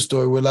Christmas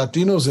story with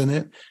Latinos in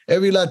it.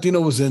 Every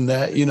Latino was in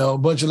that, you know, a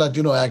bunch of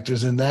Latino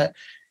actors in that.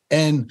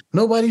 And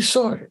nobody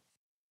saw it.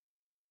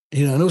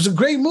 You know, and it was a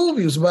great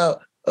movie. It was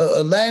about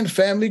a Latin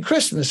family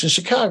Christmas in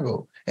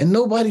Chicago. And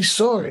nobody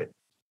saw it.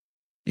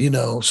 You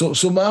know, so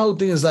my whole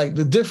thing is like,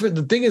 the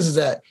thing is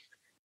that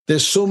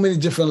there's so many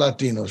different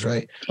Latinos,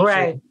 right?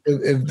 Right. So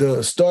if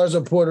the stars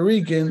are Puerto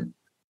Rican,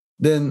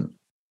 then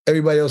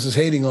everybody else is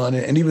hating on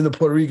it, and even the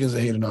Puerto Ricans are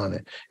hating on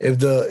it. If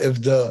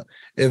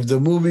the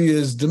movie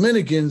is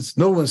Dominicans,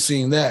 no one's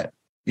seeing that.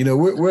 You know,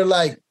 we're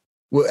like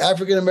what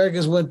African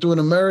Americans went through in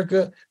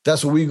America.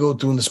 That's what we go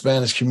through in the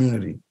Spanish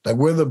community. Like,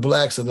 we're the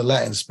blacks of the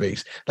Latin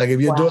space. Like,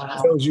 if your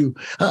daughter tells you,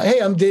 "Hey,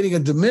 I'm dating a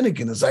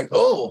Dominican," it's like,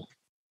 oh,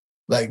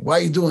 like, why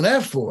are you doing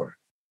that for?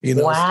 You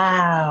know.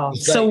 Wow.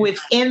 So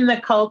within the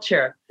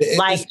culture,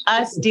 like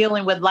us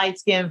dealing with light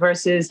skin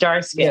versus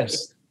dark skin.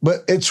 Yes,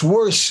 but it's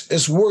worse.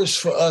 It's worse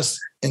for us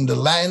in the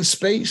Latin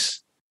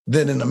space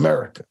than in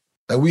America.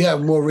 Like, we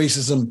have more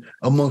racism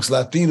amongst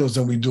Latinos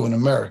than we do in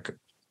America.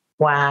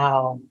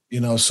 Wow. You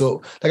know,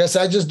 so like I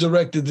said, I just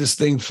directed this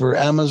thing for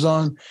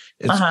Amazon.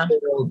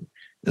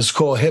 It's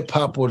called Hip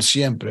Hop por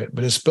Siempre,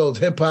 but it's spelled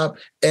Hip Hop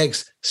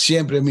X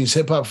Siempre. It means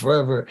hip hop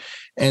forever.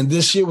 And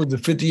this year was the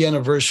 50th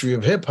anniversary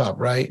of hip hop,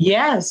 right?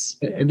 Yes.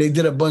 And they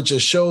did a bunch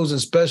of shows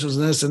and specials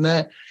and this and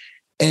that.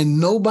 And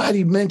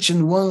nobody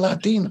mentioned one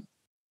Latino.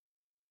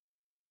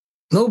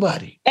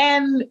 Nobody.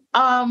 And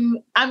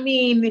I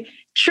mean,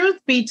 truth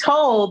be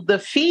told, the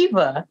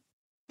fever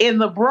in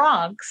the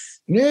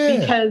Bronx,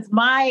 because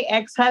my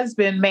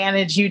ex-husband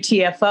managed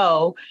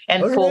UTFO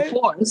and Full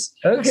Force.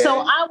 Okay. So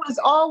I was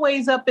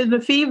always up in the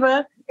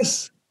fever.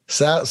 Yes.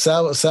 Sal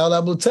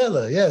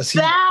Abutella, yes.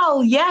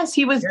 Sal, yes,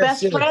 he was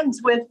best friends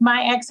with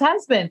my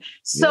ex-husband.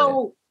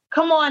 So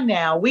come on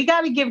now, we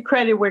got to give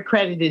credit where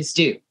credit is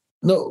due.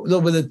 No,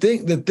 but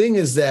the thing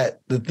is that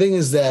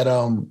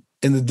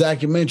in the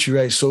documentary,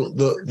 right? So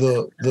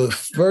the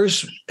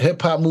first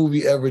hip hop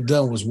movie ever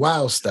done was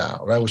Wild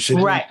Style, right?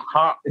 Right.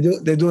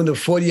 They're doing the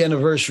 40th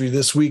anniversary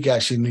this week,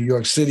 actually, in New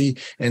York City,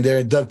 and they're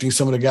inducting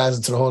some of the guys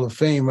into the Hall of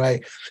Fame,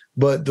 right?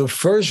 But the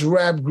first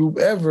rap group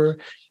ever,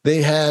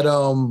 they had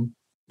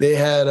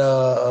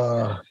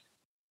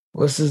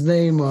what's his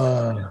name?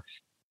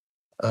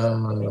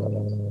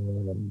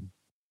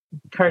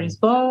 Curtis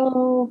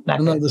Blow.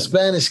 No, the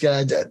Spanish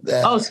guy.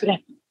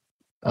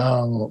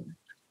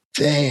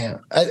 Damn,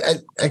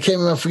 I can't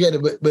remember. Forget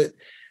it. But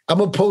I'm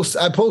gonna post.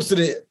 I posted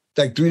it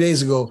like 3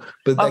 days ago.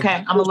 But okay,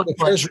 I'm gonna look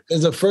for it.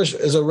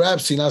 There's a rap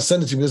scene. I'll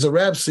send it to you. There's a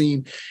rap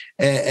scene,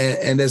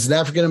 and there's an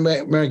African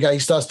American guy. He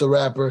starts the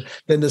rapper.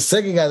 Then the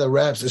second guy that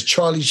raps is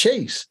Charlie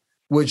Chase,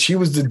 which he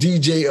was the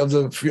DJ of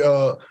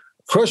the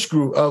Crush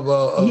group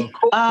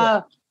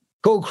of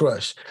Cold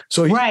Crush.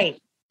 So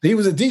he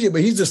was a DJ,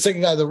 but he's the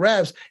second guy that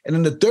raps. And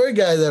then the third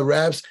guy that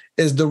raps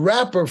is the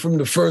rapper from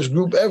the first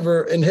group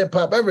ever in hip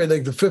hop ever.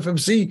 Like the fifth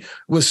MC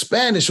was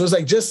Spanish. So it's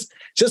like just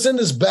in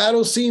this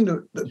battle scene,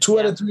 the 2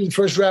 out of 3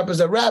 first rappers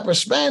that rap are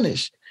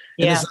Spanish.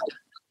 And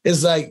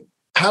it's like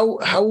how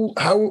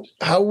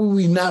were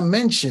we not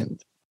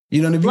mentioned?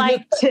 You know what I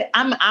mean?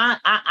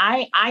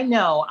 I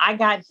know. I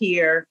got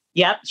here.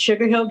 Yep,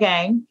 Sugar Hill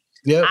Gang.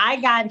 Yep. I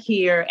got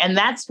here, and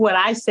that's what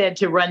I said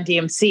to Run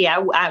DMC.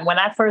 I when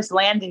I first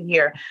landed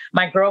here,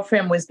 my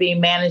girlfriend was being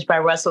managed by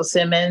Russell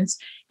Simmons,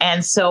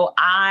 and so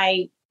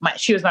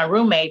she was my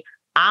roommate.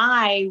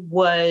 I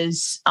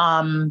was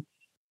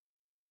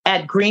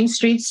at Green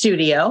Street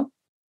Studio,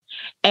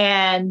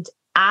 and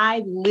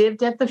I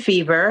lived at the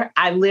Fever.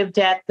 I lived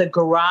at the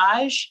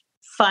Garage,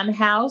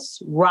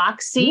 Funhouse,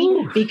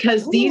 Roxy,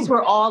 because these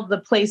were all the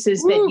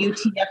places that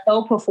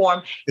UTFO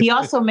performed. He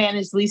also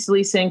managed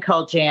Lisa and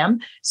Cult Jam.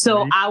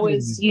 So I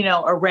was,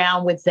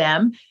 around with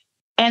them.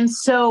 And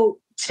so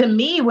to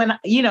me, when,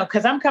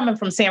 because I'm coming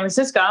from San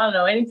Francisco, I don't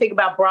know anything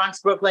about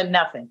Bronx, Brooklyn,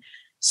 nothing.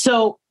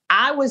 So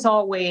I was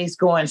always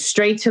going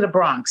straight to the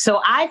Bronx.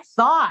 So I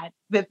thought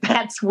that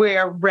that's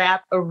where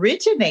rap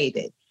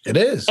originated. It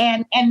is.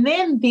 And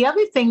then the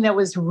other thing that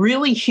was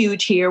really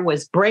huge here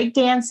was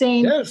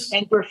breakdancing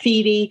and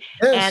graffiti.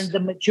 Yes. And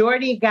the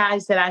majority of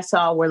guys that I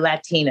saw were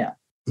Latino.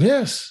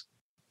 Yes.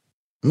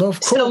 No, of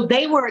course. So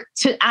they were,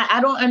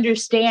 I don't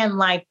understand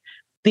like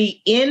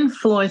the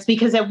influence,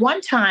 because at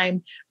one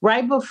time,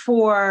 right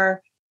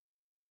before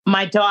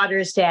my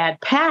daughter's dad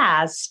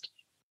passed,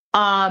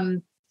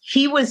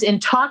 he was in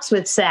talks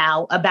with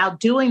Sal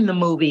about doing the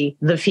movie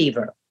The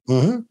Fever.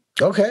 Mm-hmm.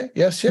 Okay.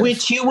 Yes.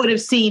 Which you would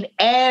have seen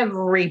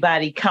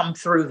everybody come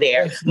through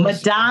there. Yes.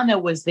 Madonna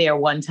was there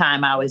one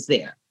time I was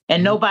there,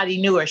 and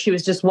nobody knew her. She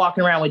was just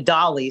walking around with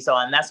dollies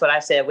on. That's what I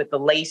said, with the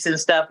lace and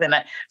stuff, and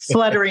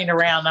fluttering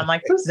around. I'm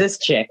like, who's this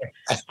chick?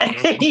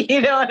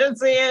 You know what I'm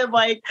saying?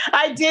 Like,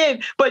 I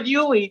did. But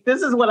Yuli,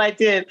 this is what I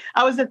did.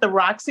 I was at the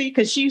Roxy,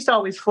 because she used to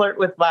always flirt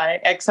with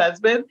my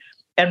ex-husband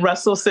and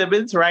Russell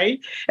Simmons, right?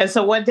 And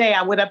so one day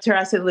I went up to her,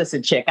 I said,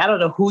 listen, chick, I don't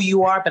know who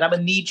you are, but I'm going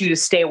to need you to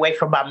stay away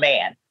from my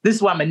man. This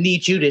is what I'm going to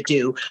need you to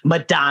do,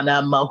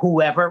 Madonna,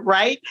 whoever,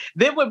 right?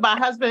 Then when my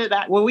husband and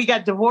I, when we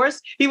got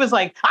divorced, he was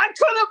like, I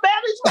could have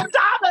managed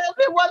Madonna if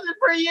it wasn't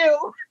for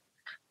you.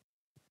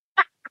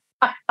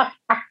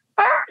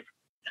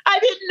 I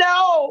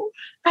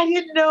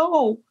didn't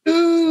know.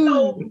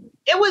 So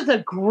it was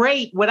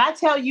when I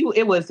tell you,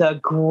 it was a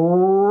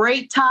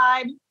great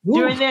time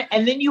during that.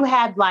 And then you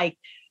had like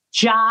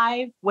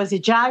Jive. Was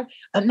it Jive?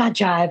 Not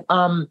Jive.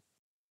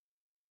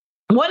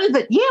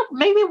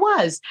 Maybe it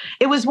was.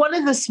 It was one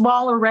of the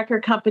smaller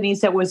record companies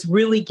that was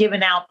really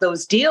giving out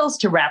those deals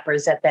to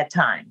rappers at that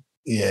time.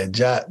 Yeah,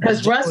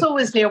 because Russell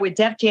was there with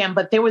Def Jam,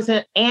 but there was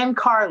an Ann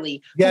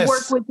Carly who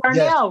worked with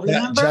Darnell,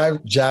 remember?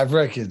 Jive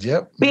Records,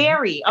 yep.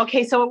 Barry,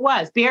 okay, so it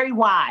was Barry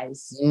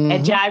Wise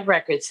at Jive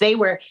Records. They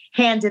were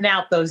handing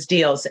out those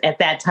deals at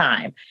that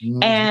time.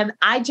 And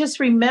I just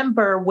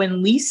remember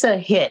when Lisa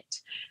hit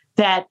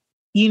that,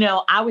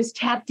 I was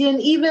tapped in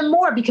even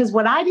more, because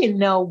what I didn't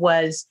know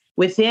was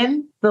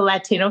within the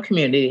Latino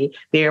community,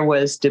 there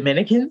was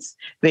Dominicans,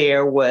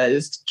 there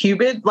was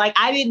Cuban. Like,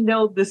 I didn't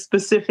know the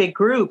specific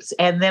groups.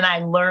 And then I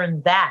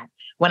learned that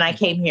when I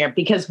came here,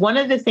 because one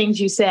of the things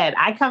you said,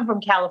 I come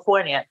from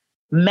California,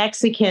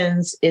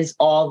 Mexicans is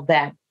all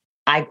that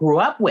I grew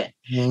up with.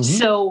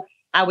 So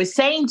I was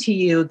saying to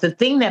you, the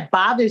thing that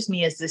bothers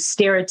me is the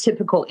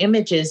stereotypical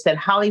images that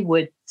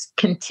Hollywood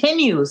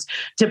continues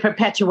to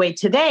perpetuate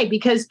today,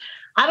 because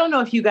I don't know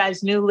if you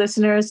guys knew,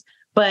 listeners,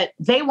 but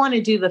they want to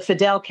do the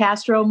Fidel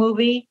Castro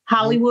movie,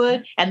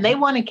 Hollywood, and they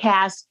want to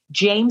cast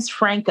James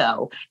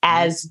Franco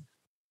as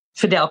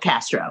Fidel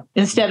Castro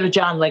instead of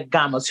John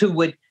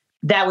Leguizamo,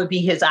 that would be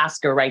his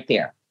Oscar right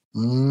there.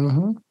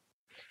 Mm-hmm.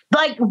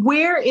 Like,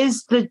 where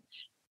is the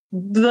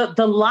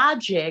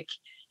logic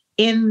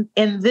in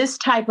this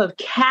type of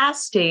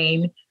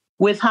casting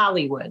with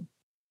Hollywood?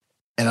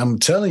 And I'm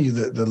telling you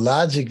that the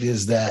logic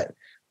is that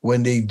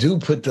when they do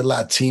put the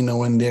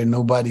Latino in there,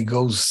 nobody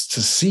goes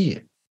to see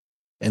it.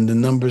 And the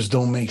numbers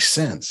don't make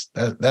sense.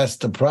 That's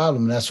the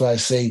problem. That's why I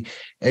say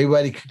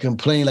everybody can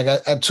complain. Like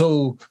I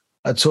told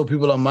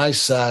people on my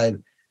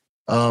side,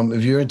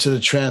 if you're into the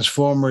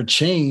Transformer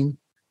chain,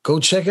 go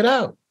check it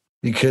out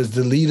because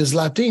the lead is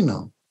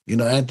Latino.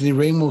 Anthony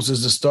Ramos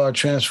is the star of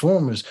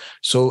Transformers.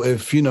 So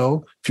if you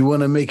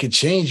want to make a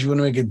change, you want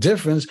to make a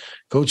difference,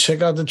 go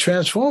check out the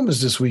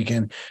Transformers this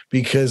weekend.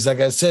 Because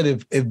like I said,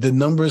 if the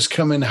numbers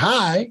come in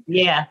high,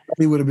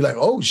 they would be like,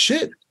 oh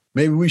shit,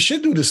 maybe we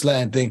should do this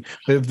Latin thing.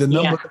 But if the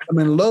numbers come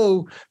in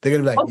low, they're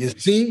gonna be like,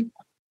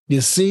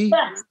 you see?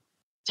 Yeah.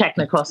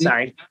 Technical,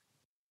 sorry.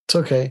 It's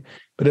okay.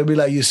 But they'll be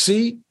like, you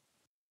see?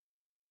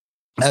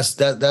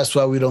 That's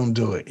why we don't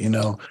do it,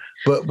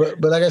 But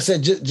like I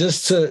said,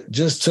 just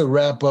to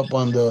wrap up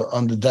on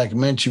the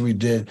documentary we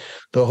did,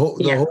 the whole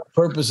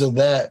purpose of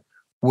that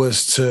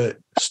was to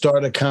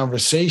start a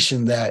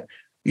conversation that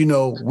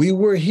we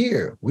were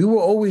here, we were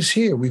always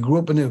here. We grew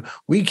up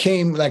we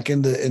came like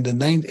in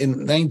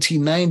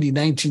 1990,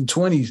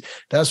 1920s.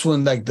 That's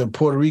when like the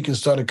Puerto Ricans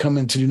started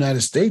coming to the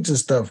United States and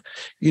stuff.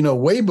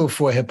 Way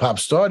before hip hop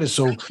started.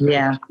 So we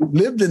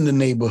lived in the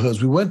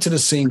neighborhoods. We went to the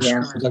same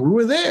schools. Like we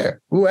were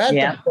there. We were at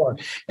the park.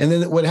 And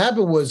then what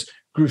happened was,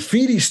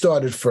 graffiti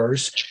started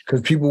first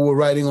because people were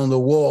writing on the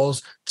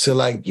walls to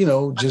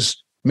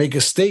just make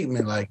a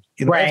statement like,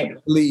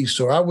 police,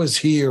 or I was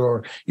here,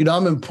 or,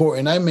 I'm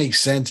important. I make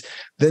sense.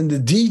 Then the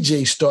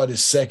DJ started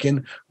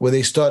second, where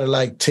they started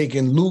like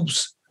taking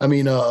loops.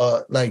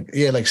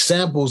 Like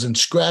samples and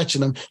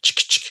scratching them.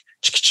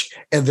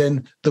 And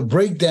then the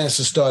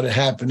breakdances started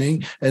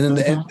happening. And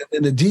then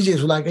the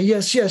DJs were like,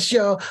 yes,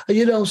 y'all.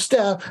 You don't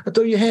stop. I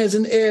throw your hands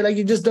in the air like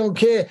you just don't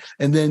care.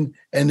 And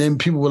then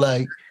people were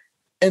like,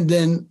 and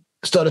then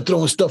started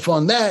throwing stuff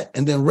on that,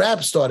 and then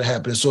rap started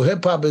happening. So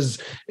hip hop has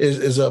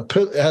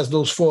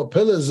those four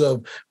pillars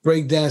of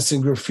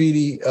breakdancing,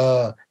 graffiti,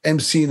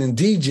 MCing, and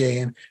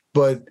DJing.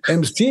 But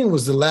MCing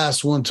was the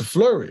last one to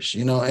flourish,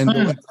 and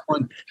the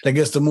one that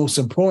gets the most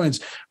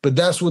importance. But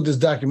that's what this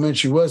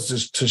documentary was,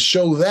 just to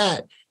show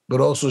that, but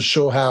also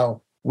show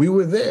how we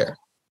were there.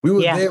 We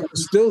were there, we're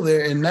still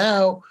there, and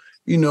now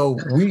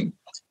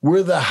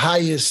we're the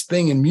highest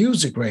thing in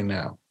music right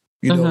now.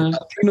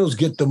 Latinos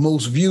get the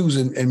most views,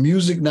 and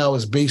music now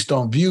is based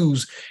on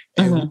views.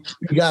 And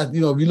we got, if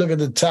you look at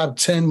the top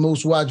 10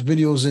 most watched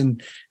videos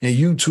in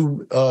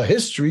YouTube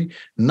history,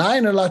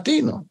 9 are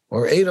Latino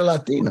or 8 are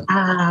Latino.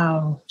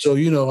 Wow. So,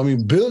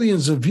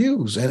 billions of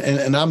views.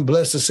 And I'm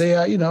blessed to say,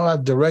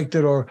 I've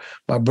directed, or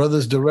my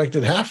brothers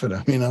directed half of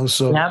them,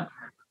 so,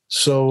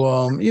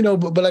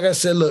 but like I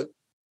said, look,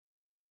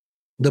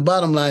 the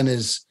bottom line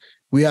is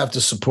we have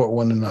to support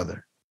one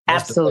another.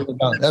 Absolutely.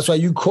 That's why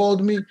you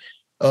called me.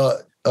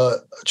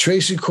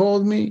 Tracy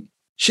called me.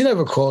 She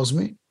never calls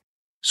me.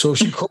 So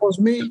she calls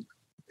me.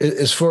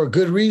 It's for a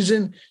good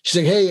reason.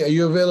 She's like, hey, are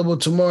you available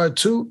tomorrow at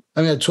 12?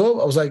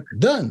 I was like,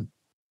 done.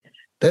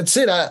 That's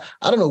it. I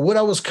don't know what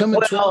I was coming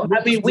to.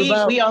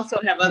 Well, we also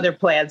have other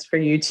plans for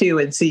you too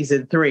in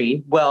season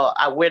 3. Well,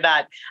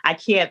 I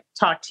can't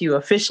talk to you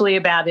officially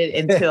about it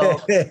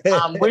until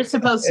we're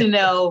supposed to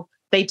know.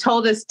 They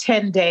told us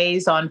 10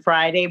 days on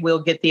Friday,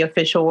 we'll get the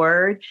official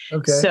word.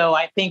 Okay. So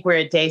I think we're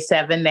at day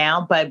 7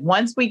 now. But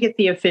once we get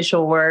the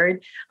official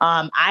word,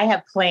 I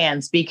have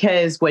plans,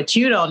 because what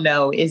you don't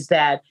know is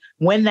that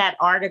when that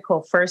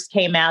article first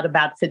came out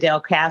about Fidel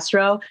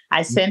Castro,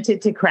 I sent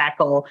it to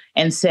Crackle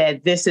and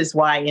said, this is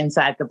why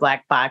Inside the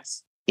Black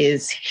Box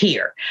is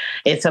here.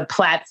 It's a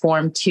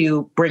platform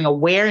to bring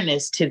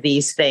awareness to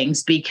these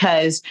things,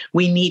 because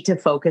we need to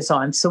focus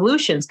on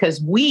solutions,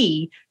 because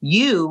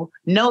you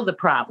know the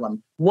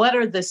problem. What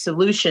are the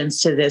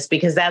solutions to this?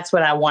 Because that's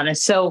what I want.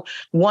 So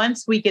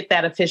once we get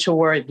that official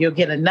word, you'll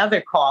get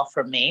another call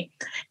from me.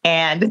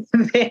 And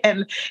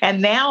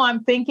now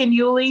I'm thinking,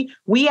 Yuli,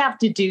 we have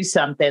to do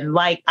something.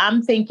 Like,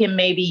 I'm thinking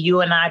maybe you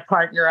and I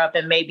partner up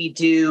and maybe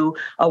do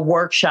a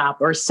workshop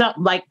or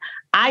something. Like,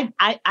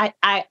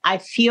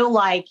 I feel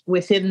like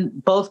within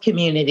both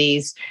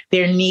communities,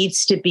 there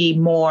needs to be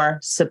more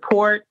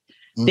support.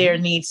 There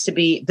needs to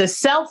be the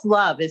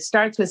self-love. It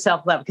starts with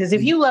self-love, because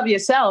if you love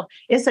yourself,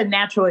 it's a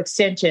natural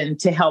extension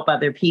to help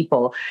other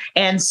people.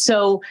 And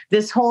so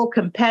this whole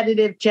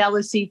competitive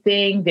jealousy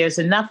thing, there's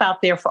enough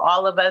out there for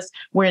all of us.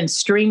 We're in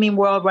streaming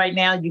world right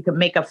now. You can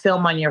make a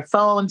film on your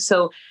phone.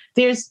 So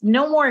there's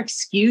no more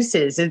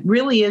excuses. It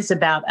really is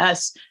about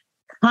us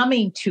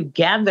coming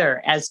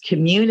together as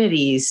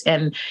communities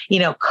and,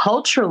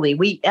 culturally,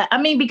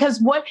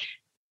 because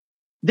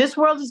this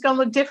world is going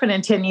to look different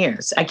in 10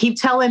 years. I keep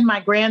telling my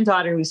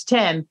granddaughter, who's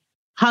 10,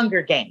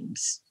 Hunger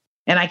Games.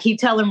 And I keep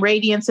telling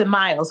Radiance and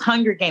Miles,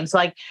 Hunger Games.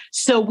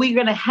 So we're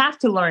going to have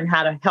to learn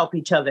how to help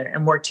each other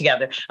and work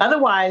together.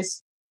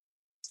 Otherwise,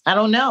 I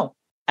don't know.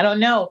 I don't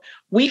know.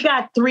 We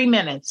got 3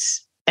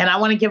 minutes, and I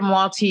want to give them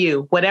all to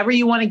you. Whatever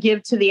you want to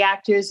give to the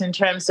actors in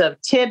terms of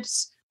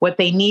tips, what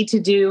they need to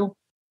do,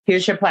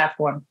 here's your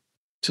platform.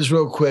 Just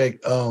real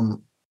quick,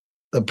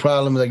 the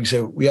problem, like you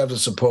said, we have to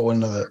support one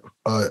another.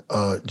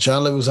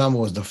 John Leguizamo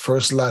was the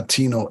first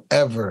Latino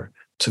ever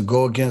to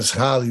go against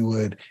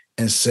Hollywood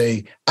and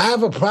say, I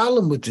have a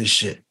problem with this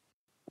shit.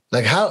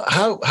 Like,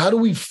 how do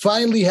we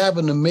finally have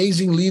an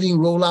amazing leading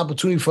role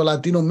opportunity for a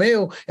Latino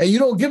male and you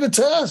don't give it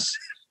to us?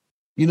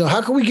 You know,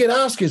 how can we get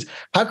Oscars?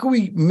 How can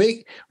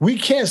we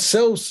can't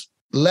sell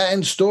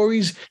Latin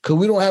stories because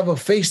we don't have a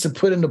face to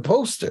put in the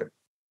poster,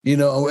 you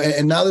know,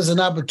 and now there's an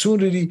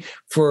opportunity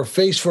for a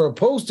face for a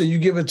poster. You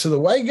give it to the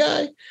white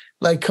guy?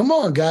 Like, come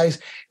on, guys.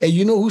 And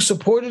you know who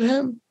supported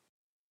him?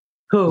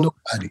 Who?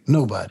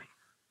 Nobody.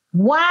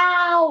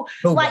 Wow.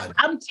 Nobody. Like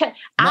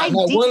not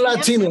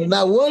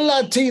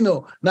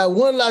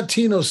one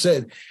Latino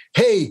said,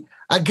 hey,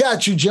 I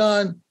got you,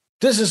 John.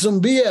 This is some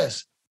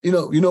BS. You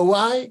know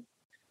why?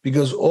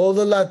 Because all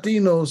the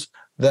Latinos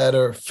that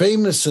are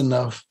famous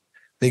enough,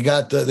 they're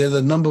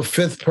the number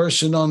 5th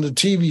person on the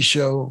TV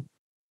show,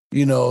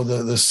 you know,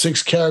 the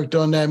 6th character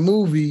on that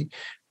movie,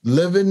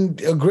 living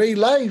a great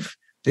life.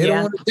 They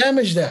don't want to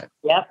damage that.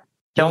 Yep.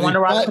 Don't want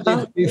to rock the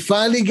boat. They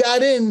finally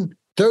got in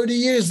 30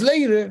 years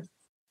later.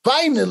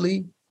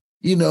 Finally,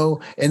 you know,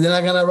 and then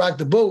I gotta rock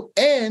the boat.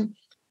 And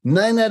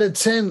 9 out of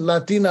 10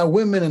 Latina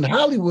women in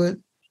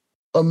Hollywood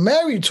are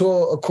married to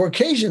a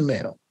Caucasian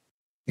male.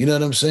 You know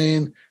what I'm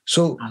saying?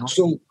 So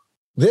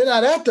they're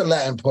not at the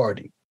Latin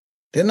party.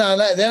 They're not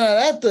at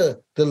the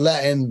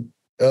Latin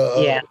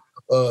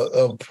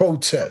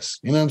protest.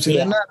 You know what I'm saying?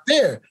 Yeah. They're not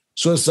there.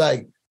 So it's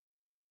like,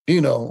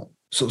 you know,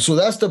 so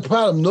that's the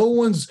problem. No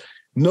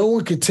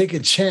one could take a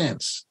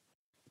chance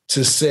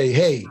to say,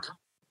 hey,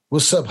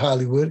 what's up,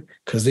 Hollywood?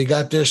 Because they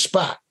got their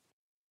spot.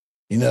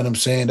 You know what I'm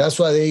saying? That's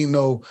why there ain't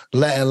no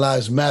Latin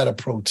Lives Matter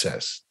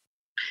protest.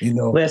 You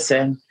know,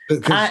 listen. Maybe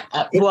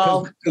this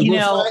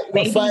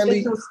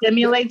will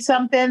stimulate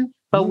something,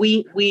 but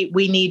we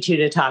need you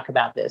to talk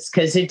about this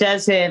because it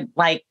doesn't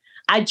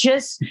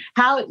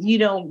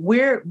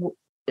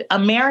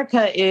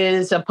America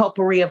is a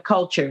potpourri of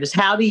cultures.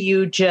 How do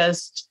you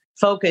just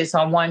focus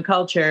on one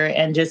culture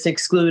and just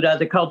exclude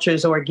other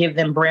cultures or give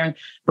them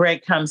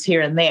breadcrumbs here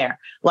and there?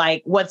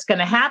 Like what's going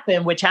to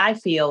happen, which I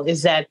feel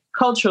is that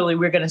culturally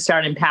we're going to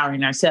start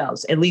empowering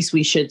ourselves. At least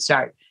we should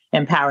start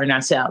empowering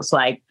ourselves.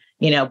 Like,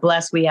 you know,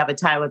 blessed we have a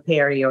Tyler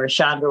Perry or a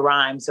Shonda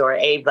Rhimes or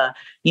Ava,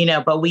 you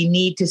know, but we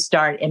need to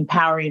start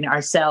empowering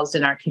ourselves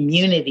in our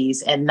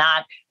communities and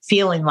not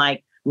feeling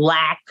like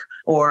lack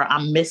or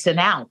I'm missing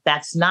out.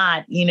 That's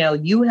not, you know,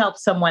 you help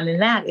someone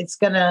in that, it's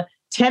going to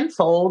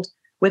tenfold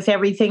with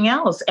everything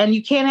else. And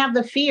you can't have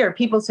the fear.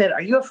 People said,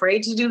 are you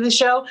afraid to do the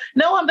show?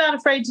 No, I'm not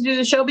afraid to do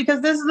the show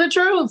because this is the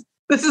truth.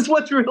 This is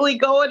what's really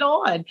going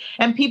on.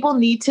 And people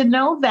need to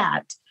know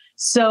that.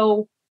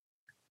 So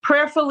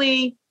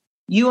prayerfully,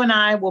 you and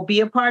I will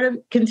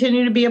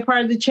continue to be a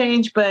part of the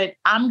change, but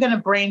I'm going to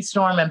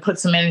brainstorm and put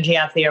some energy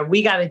out there.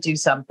 We got to do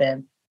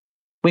something.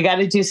 We got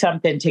to do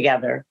something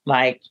together,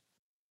 like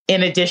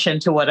in addition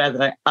to what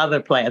other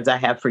plans I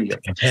have for you.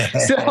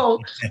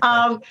 So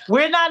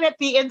we're not at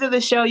the end of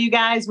the show, you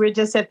guys. We're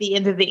just at the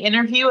end of the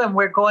interview, and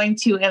we're going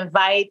to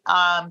invite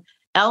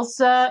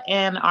Elsa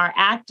and our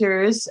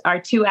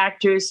 2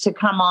 actors to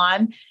come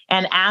on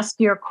and ask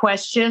your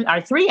question,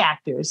 our 3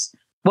 actors.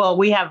 Well,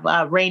 we have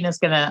Raina's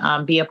going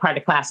to be a part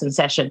of class and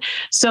session.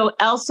 So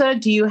Elsa,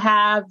 do you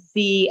have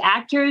the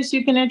actors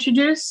you can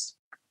introduce?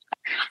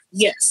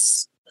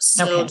 Yes.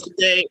 So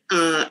today,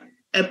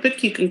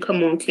 Epic, you can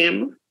come on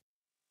camera.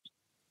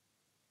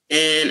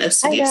 And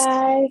hi,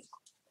 guys.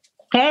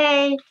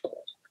 Hey.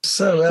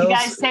 So you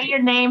guys say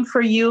your name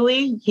for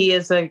Yuli. He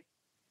is a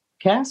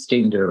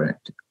casting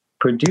director,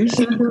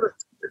 producer.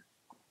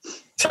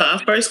 So our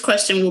first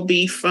question will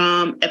be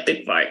from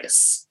Epic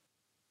Vargas.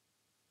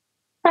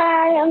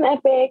 Hi, I'm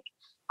Epic.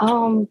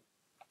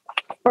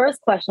 First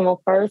question.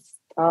 Well, first,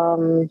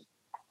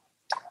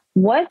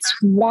 what's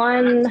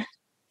one?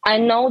 I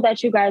know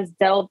that you guys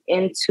delved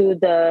into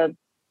the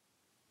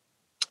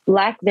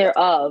lack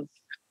thereof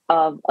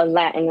of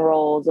Latin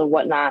roles or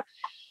whatnot.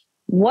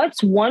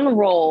 What's one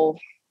role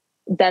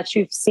that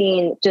you've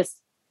seen just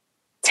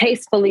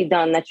tastefully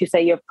done that you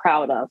say you're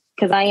proud of?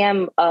 Because I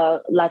am a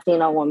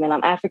Latina woman.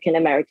 I'm African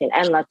American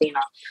and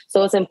Latina.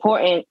 So it's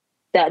important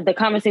that the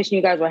conversation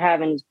you guys were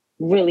having is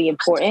really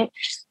important.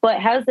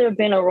 But has there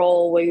been a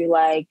role where you're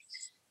like,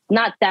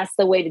 not that's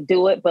the way to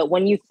do it, but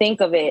when you think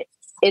of it,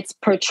 it's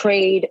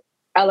portrayed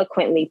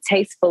eloquently,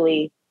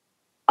 tastefully,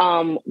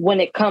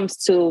 when it comes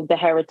to the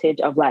heritage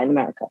of Latin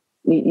America?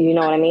 You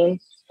know what I mean?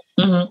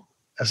 Mm-hmm.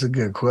 That's a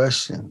good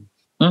question.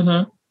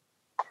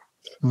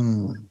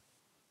 Mm-hmm.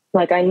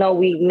 Like, I know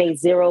we may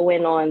zero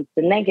in on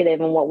the negative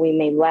and what we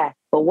may lack,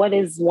 but what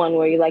is one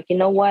where you're like, you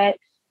know what?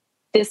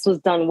 This was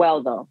done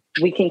well, though.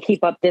 We can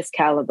keep up this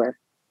caliber.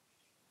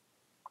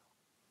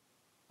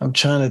 I'm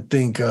trying to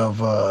think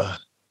of,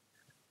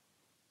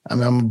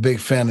 I'm a big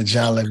fan of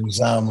John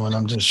Leguizamo, and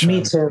I'm just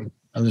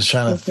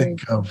trying to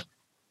think of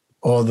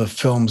all the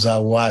films I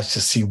watched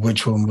to see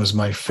which one was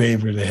my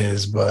favorite of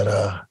his, but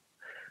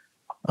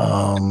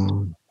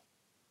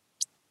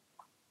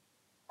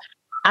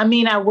I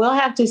mean, I will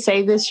have to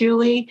say this,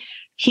 Julie.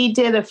 He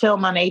did a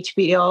film on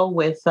HBO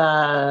with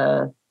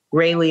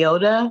Ray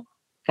Liotta,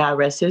 God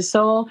rest his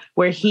soul,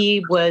 where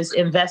he was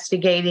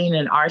investigating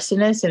an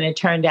arsonist, and it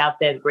turned out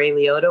that Ray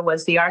Liotta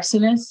was the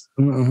arsonist,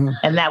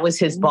 and that was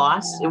his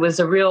boss. It was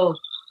a real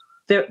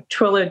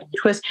thriller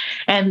twist,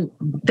 and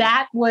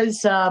that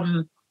was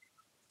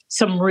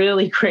some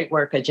really great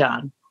work of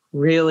John.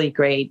 Really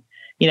great.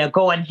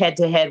 Going head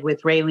to head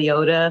with Ray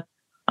Liotta.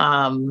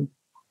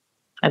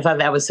 I thought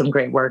that was some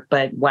great work,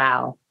 but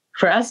wow.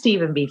 For us to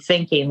even be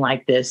thinking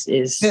like this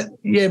is...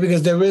 Yeah,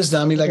 because there is,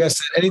 I mean, like I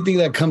said, anything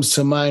that comes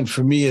to mind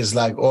for me is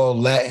like all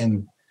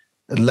Latin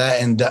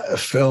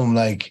film.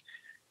 Like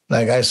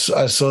I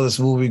saw this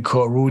movie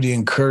called Rudy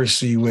and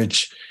Kersey,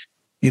 which,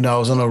 I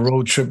was on a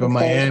road trip in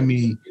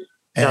Miami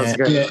and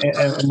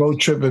a road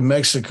trip in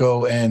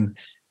Mexico, and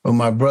with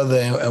my brother,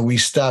 and we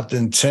stopped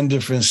in 10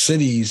 different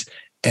cities,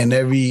 and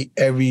every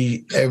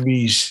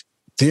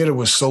theater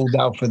was sold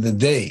out for the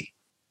day.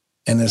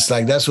 And it's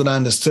like, that's what I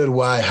understood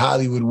why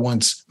Hollywood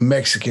wants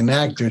Mexican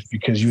actors,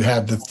 because you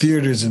have the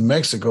theaters in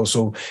Mexico.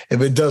 So if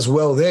it does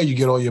well there, you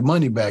get all your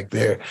money back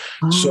there.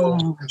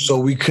 So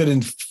we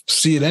couldn't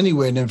see it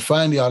anywhere. And then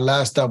finally our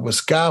last stop was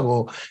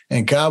Cabo,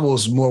 and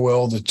Cabo's more where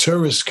all the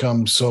tourists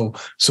come. So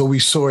we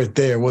saw it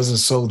there. It wasn't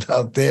sold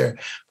out there,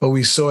 but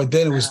we saw it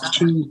then. It was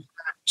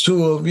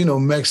two of,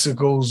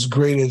 Mexico's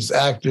greatest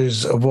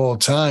actors of all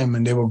time.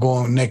 And they were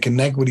going neck and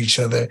neck with each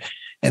other.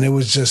 And it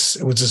was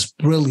just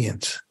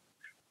brilliant.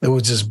 It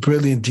was just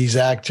brilliant. These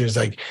actors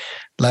like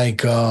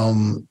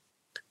Diego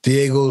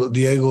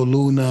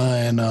Luna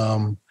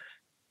and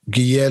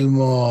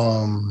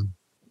Guillermo.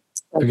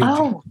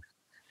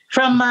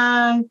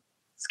 From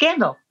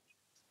Scandal.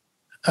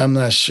 I'm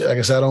not sure. I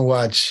guess I don't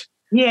watch.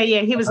 Yeah.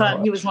 He was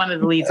one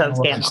of the leads on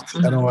Scandal.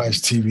 I don't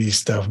watch TV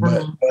stuff,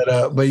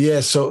 but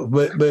yeah. So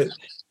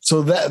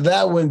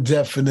that one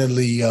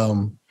definitely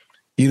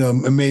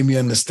it made me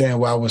understand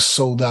why I was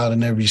sold out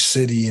in every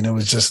city, and it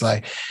was just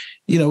like.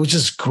 It was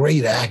just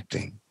great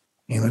acting,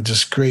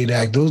 just great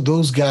act.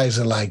 Those guys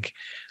are like,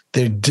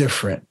 they're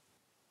different,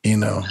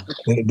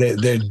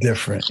 they're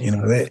different,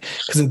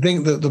 because I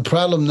think the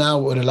problem now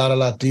with a lot of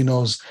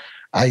Latinos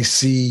I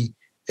see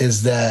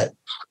is that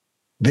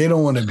they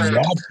don't want to be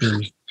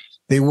actors.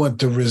 They want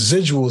the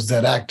residuals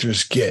that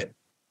actors get.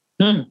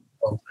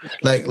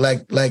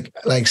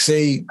 Like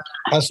say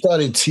I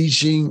started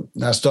teaching,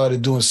 and I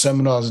started doing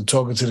seminars and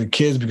talking to the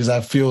kids, because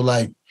I feel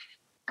like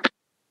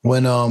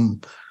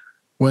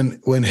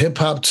when hip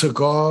hop took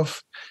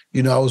off,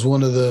 I was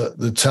one of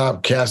the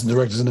top casting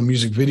directors in the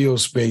music video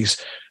space.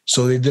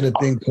 So they did a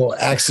thing called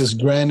Access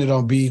Granted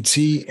on BET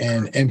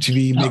and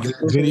MTV Making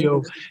a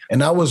Video.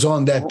 And I was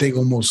on that thing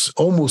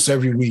almost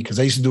every week, because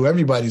I used to do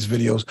everybody's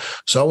videos.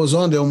 So I was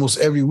on there almost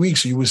every week.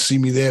 So you would see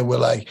me there with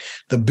like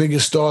the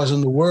biggest stars in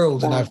the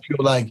world. And I feel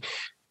like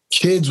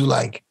kids were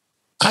like,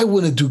 I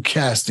want to do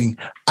casting.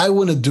 I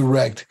want to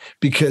direct,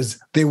 because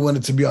they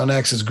wanted to be on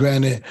Access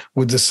Granted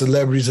with the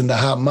celebrities and the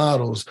hot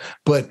models,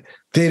 but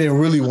they didn't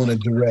really want to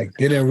direct.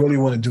 They didn't really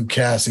want to do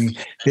casting.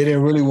 They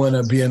didn't really want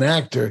to be an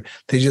actor.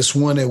 They just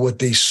wanted what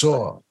they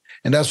saw.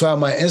 And that's why on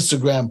my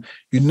Instagram,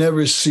 you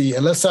never see,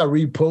 unless I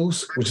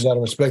repost, which is out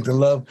of respect and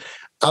love,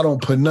 I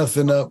don't put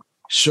nothing up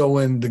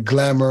showing the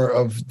glamour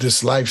of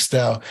this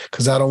lifestyle,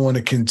 because I don't want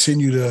to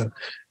continue to,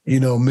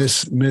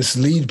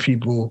 mislead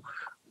people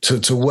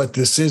to what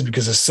this is,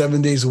 because it's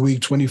 7 days a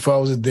week, 24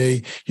 hours a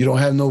day. You don't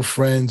have no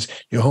friends.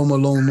 You're home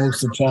alone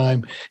most of the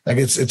time. Like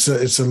it's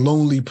a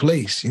lonely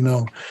place.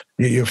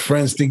 Your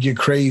friends think you're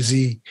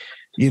crazy.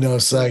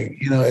 It's like,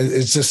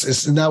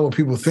 it's not what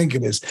people think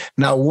it is.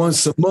 Now,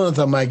 once a month,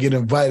 I might get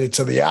invited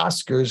to the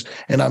Oscars,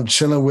 and I'm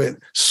chilling with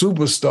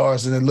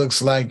superstars, and it looks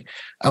like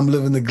I'm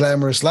living the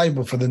glamorous life.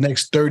 But for the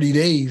next 30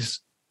 days,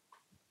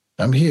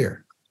 I'm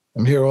here.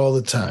 I'm here all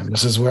the time.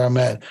 This is where I'm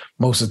at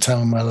most of the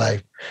time in my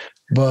life.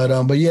 But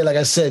yeah, like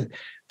I said,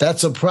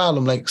 that's a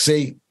problem. Like,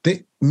 say,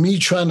 me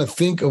trying to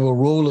think of a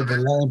role of a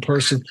Latin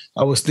person,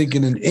 I was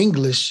thinking in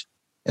English,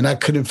 and I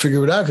couldn't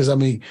figure it out, because I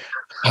mean,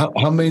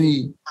 how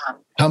many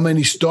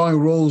starring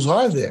roles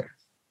are there?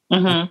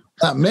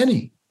 Not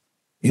many,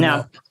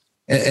 No.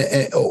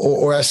 It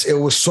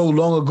was so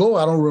long ago,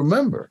 I don't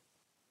remember.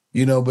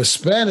 But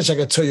Spanish, I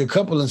could tell you a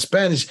couple in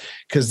Spanish,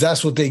 because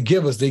that's what they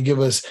give us. They give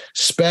us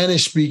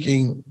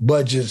Spanish-speaking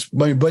budgets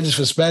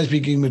for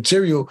Spanish-speaking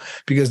material,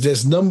 because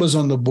there's numbers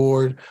on the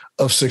board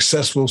of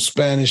successful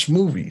Spanish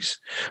movies.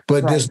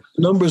 But there's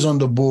numbers on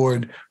the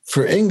board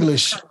for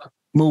English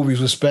movies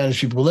with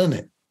Spanish people in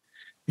it.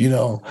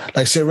 Like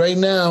I said, right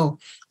now,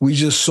 we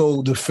just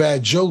sold the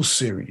Fat Joe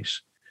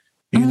series.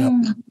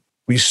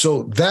 We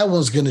sold, that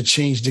one's going to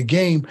change the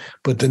game,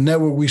 but the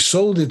network we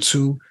sold it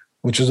to,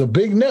 which was a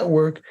big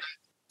network,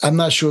 I'm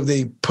not sure if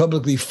they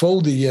publicly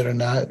folded yet or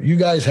not. You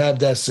guys have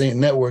that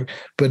same network,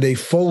 but they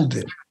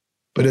folded.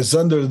 But it's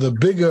under the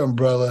bigger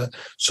umbrella.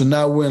 So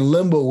now we're in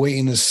limbo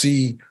waiting to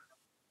see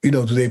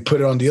do they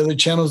put it on the other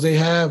channels they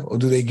have, or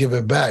do they give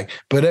it back?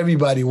 But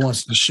everybody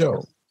wants the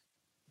show,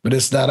 but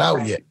it's not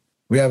out yet.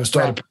 We haven't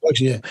started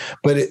production yet,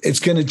 but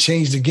it's going to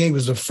change the game.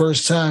 It's the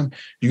first time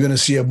you're going to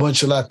see a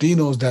bunch of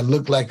Latinos that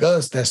look like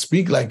us, that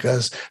speak like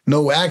us,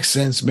 no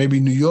accents, maybe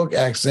New York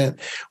accent,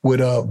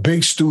 with a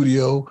big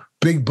studio,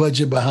 big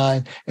budget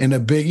behind, and a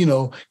big,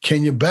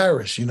 Kenya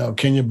Barris.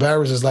 Kenya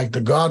Barris is like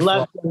the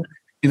godfather.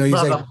 He's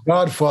like the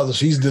godfather.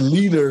 So he's the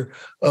leader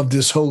of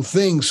this whole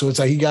thing. So it's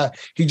like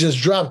he just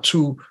dropped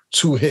two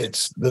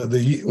hits.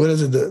 The what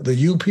is it? The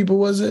You People,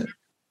 was it?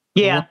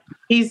 Yeah,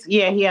 he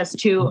has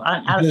two.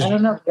 I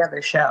don't know the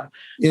other show,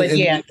 but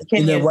and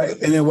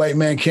then White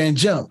Man Can't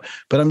Jump.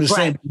 But I'm just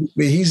saying,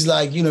 he's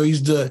like,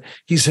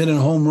 he's hitting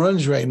home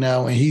runs right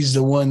now, and he's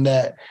the one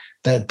that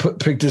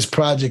picked this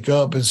project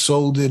up and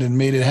sold it and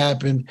made it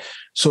happen.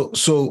 So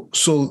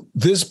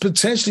this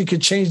potentially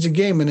could change the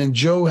game. And then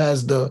Joe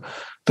has the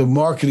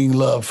marketing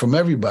love from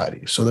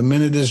everybody. So the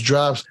minute this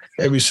drops,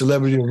 every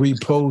celebrity will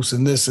repost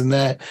and this and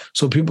that.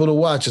 So people to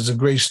watch. It's a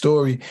great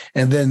story.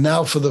 And then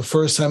now for the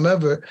first time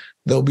ever,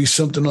 there'll be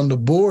something on the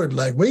board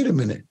like, wait a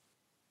minute,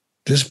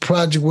 this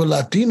project with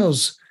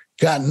Latinos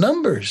got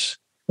numbers.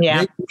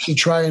 Yeah. Maybe we should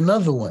try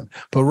another one.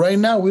 But right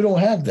now we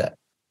don't have that.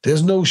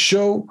 There's no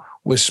show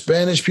with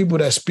Spanish people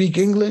that speak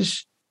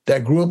English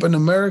that grew up in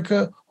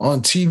America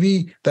on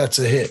TV that's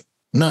a hit.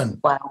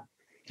 None. Wow.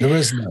 There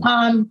is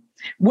none.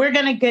 We're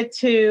going to get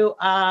to,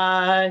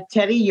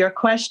 Teddy, your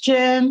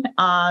question,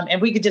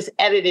 and we could just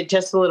edit it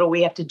just a little.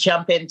 We have to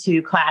jump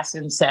into class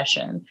in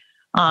session.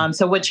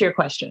 So what's your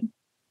question?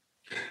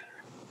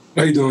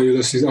 How you doing,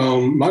 Ulysses?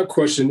 My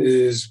question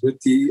is, with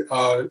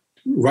the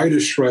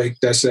writer's strike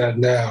that's at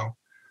now,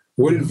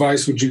 what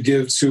advice would you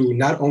give to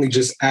not only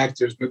just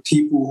actors, but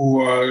people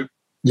who are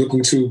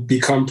looking to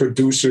become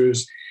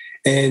producers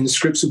and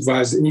script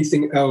supervisors,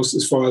 anything else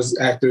as far as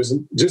actors,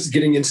 and just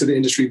getting into the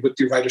industry with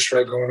the writer's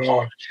strike going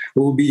on?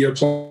 What would be your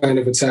plan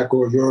of attack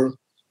or your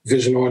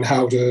vision on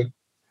how to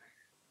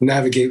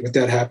navigate with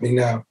that happening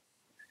now?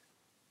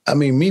 I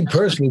mean, me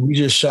personally, we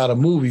just shot a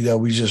movie that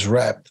we just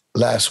wrapped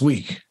last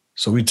week.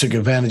 So we took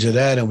advantage of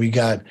that, and we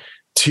got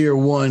tier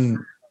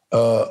one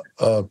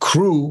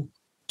crew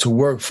to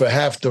work for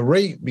half the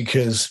rate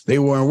because they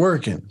weren't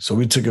working. So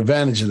we took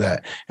advantage of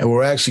that. And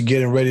we're actually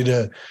getting ready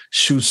to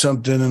shoot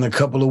something in a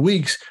couple of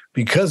weeks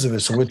because of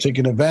it. So we're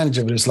taking advantage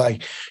of it. It's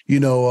like,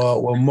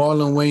 what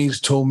Marlon Wayans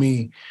told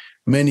me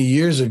many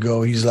years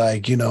ago, he's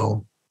like, you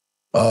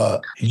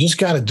just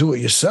got to do it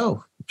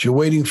yourself. If you're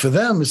waiting for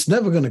them, it's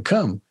never going to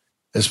come.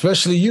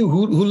 Especially you,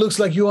 who looks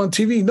like you on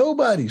TV?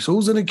 Nobody. So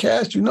who's in the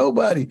cast? You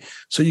nobody.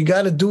 So you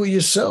got to do it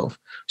yourself.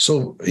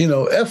 So,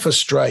 F a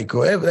strike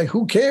or F, like,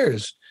 who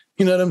cares?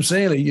 You know what I'm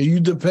saying? Are you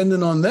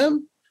dependent on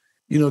them?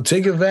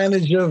 Take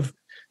advantage of.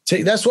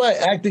 That's why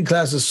acting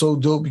class is so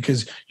dope,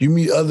 because you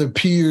meet other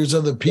peers,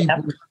 other people.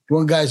 Yep.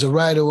 One guy's a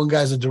writer, one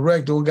guy's a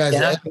director, one guy's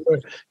an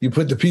editor. You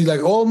put the piece,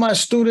 like all my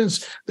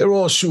students, they're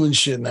all shooting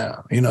shit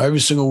now. Every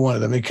single one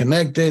of them. They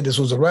connected. This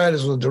was a writer,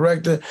 this was a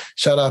director.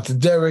 Shout out to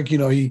Derek.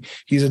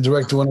 He's a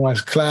director of one of my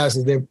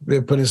classes.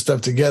 They're putting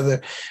stuff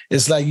together.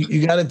 It's like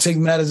you got to take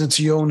matters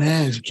into your own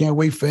hands. You can't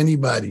wait for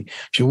anybody.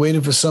 If you're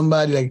waiting for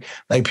somebody,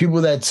 like people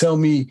that tell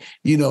me,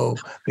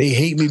 they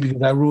hate me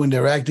because I ruined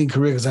their acting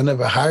career because I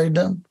never hired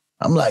them.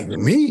 I'm like,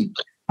 me?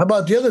 How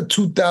about the other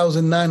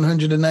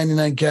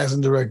 2,999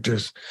 casting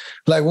directors?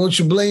 Like, won't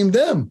you blame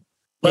them?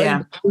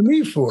 What for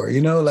me for?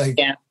 You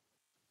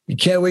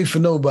can't wait for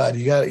nobody.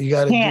 You got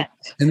to.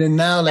 And then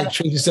now, like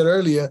Tracy said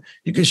earlier,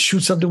 you can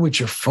shoot something with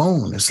your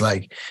phone. It's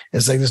like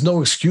there's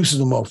no excuses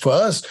no more. For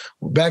us,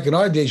 back in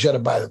our days, you had to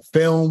buy the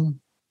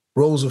film,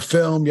 rolls of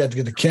film. You had to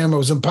get the camera. It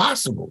was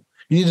impossible.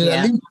 You needed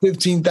at least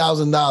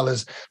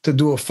 $15,000 to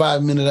do a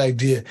 5-minute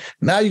idea.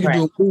 Now you can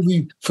do a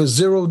movie for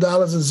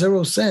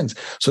 $0.00.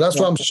 So that's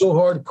why I'm so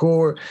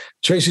hardcore.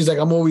 Tracy's like,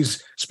 I'm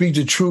always speak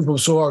the truth. I'm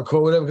so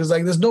hardcore, whatever. Because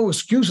there's no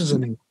excuses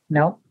anymore.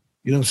 No.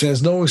 You know what I'm saying?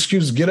 There's no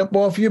excuses. Get up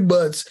off your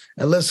butts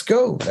and let's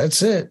go.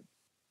 That's it.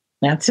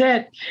 That's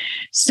it.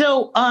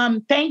 So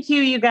thank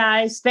you, you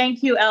guys.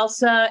 Thank you,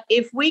 Elsa.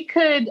 If we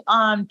could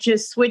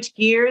just switch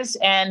gears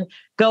and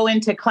go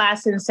into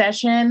class in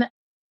session.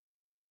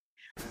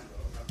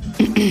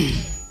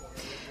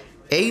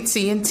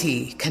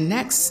 AT&T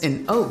connects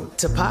an ode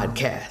to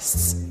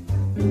podcasts.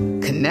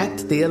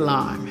 Connect the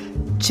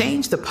alarm.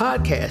 Change the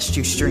podcast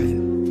you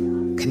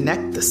stream.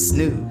 Connect the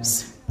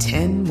snooze.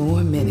 10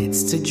 more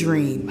minutes to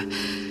dream.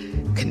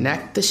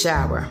 Connect the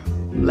shower.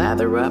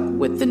 Lather up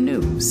with the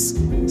news.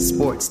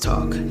 Sports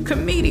talk,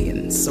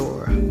 comedians,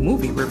 or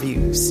movie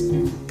reviews.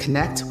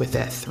 Connect with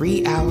that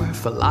 3-hour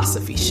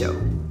philosophy show.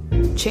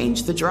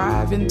 Change the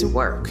drive into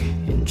work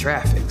in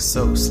traffic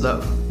so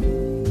slow.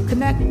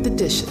 Connect the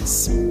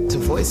dishes to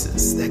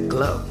voices that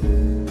glow.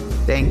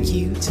 Thank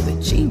you to the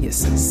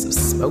geniuses of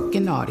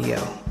spoken audio.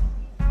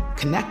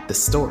 Connect the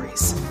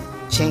stories.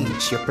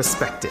 Change your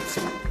perspective.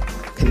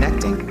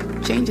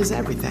 Connecting changes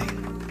everything.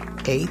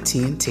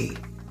 AT&T.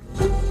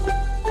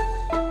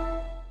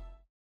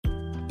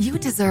 You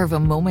deserve a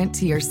moment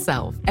to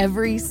yourself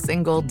every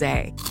single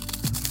day.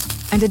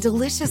 And a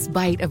delicious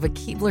bite of a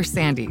Keebler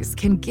Sandies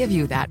can give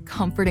you that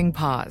comforting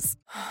pause.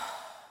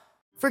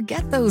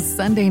 Forget those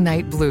Sunday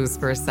night blues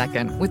for a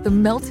second with the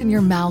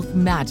melt-in-your-mouth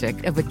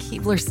magic of a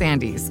Keebler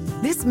Sandies.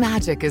 This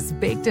magic is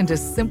baked into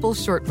simple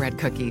shortbread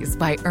cookies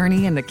by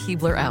Ernie and the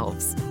Keebler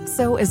Elves.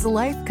 So as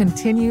life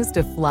continues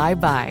to fly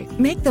by,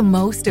 make the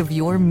most of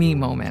your me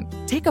moment.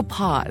 Take a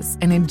pause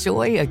and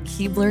enjoy a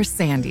Keebler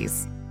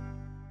Sandies.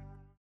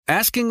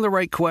 Asking the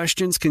right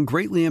questions can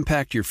greatly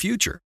impact your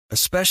future,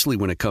 especially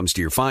when it comes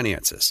to your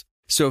finances.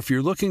 So if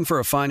you're looking for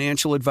a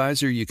financial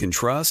advisor you can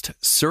trust,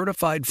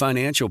 certified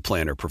financial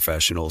planner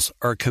professionals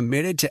are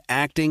committed to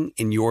acting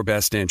in your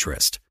best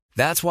interest.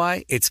 That's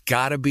why it's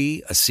got to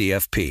be a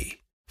CFP.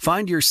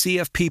 Find your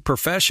CFP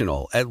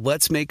professional at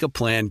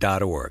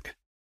letsmakeaplan.org.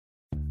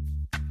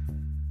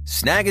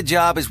 Snag a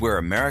Job is where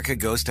America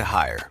goes to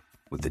hire,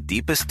 with the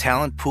deepest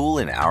talent pool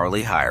in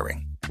hourly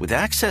hiring. With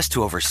access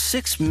to over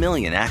 6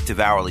 million active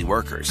hourly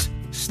workers,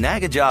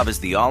 Snag a Job is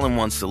the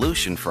all-in-one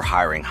solution for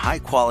hiring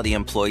high-quality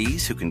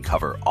employees who can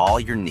cover all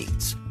your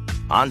needs.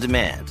 On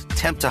demand,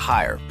 temp to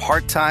hire,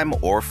 part-time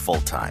or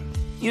full-time.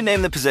 You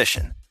name the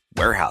position.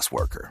 Warehouse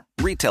worker,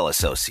 retail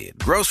associate,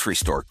 grocery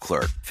store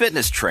clerk,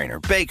 fitness trainer,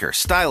 baker,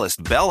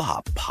 stylist,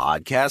 bellhop,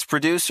 podcast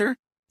producer.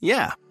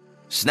 Yeah,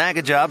 Snag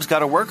a Job's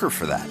got a worker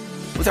for that.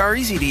 With our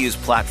easy-to-use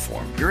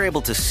platform, you're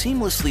able to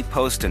seamlessly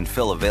post and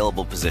fill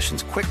available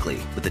positions quickly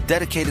with a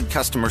dedicated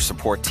customer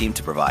support team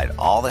to provide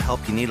all the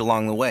help you need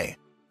along the way.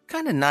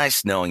 Kind of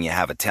nice knowing you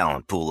have a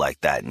talent pool like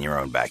that in your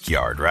own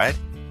backyard, right?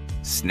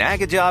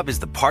 Snag a Job is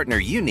the partner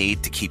you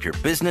need to keep your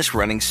business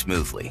running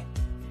smoothly.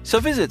 So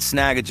visit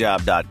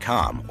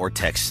snagajob.com or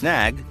text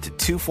snag to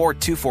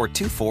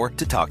 242424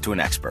 to talk to an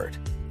expert.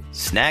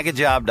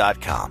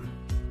 Snagajob.com,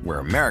 where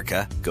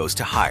America goes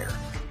to hire.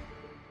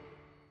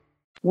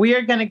 We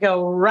are going to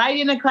go right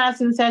into class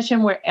in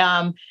session where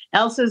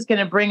Elsa is going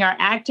to bring our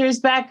actors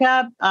back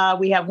up.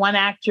 We have one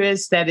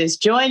actress that is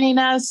joining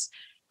us.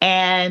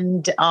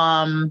 And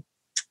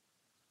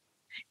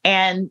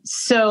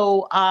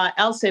so,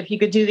 Elsa, if you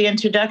could do the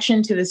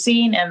introduction to the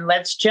scene, and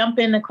let's jump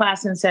into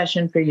class in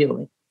session for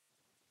Yuli.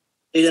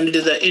 You're going to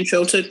do the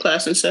intro to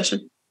class in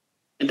session,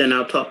 and then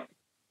I'll talk.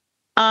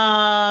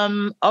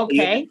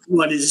 Okay. You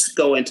want to just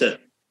go into...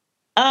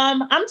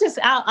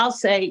 I'll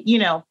say,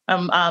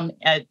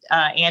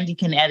 Andy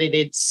can edit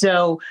it.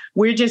 So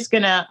we're just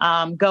going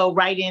to go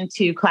right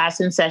into class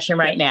in session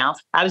right now.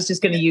 I was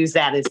just going to use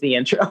that as the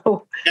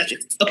intro. Gotcha.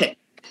 Okay.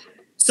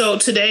 So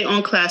today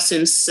on class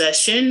in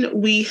session,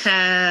 we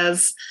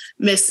have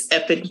Miss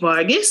Epic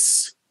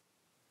Vargas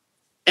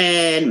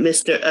and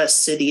Mr.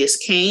 Assidious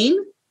Kane.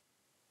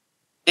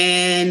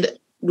 And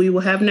we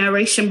will have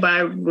narration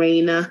by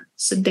Raina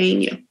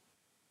Cedeno.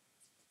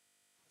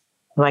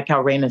 I like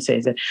how Raina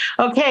says it.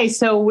 Okay,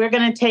 so we're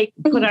going to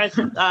put our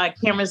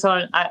cameras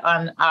on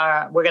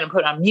we're going to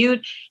put on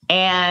mute,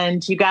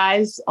 and you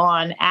guys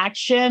on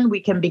action. We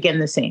can begin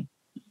the scene.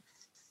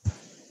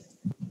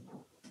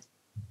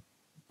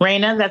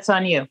 Raina, that's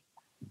on you.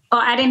 Oh,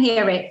 I didn't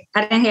hear it.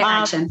 I didn't hear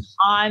action.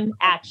 On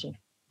action.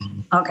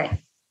 Okay.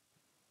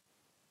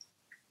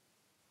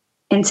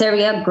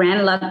 Interior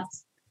Grand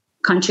Lux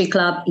Country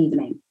Club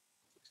evening.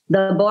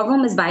 The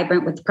ballroom is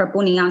vibrant with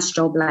purple neon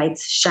strobe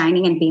lights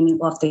shining and beaming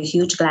off the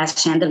huge glass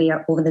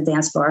chandelier over the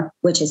dance floor,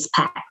 which is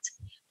packed.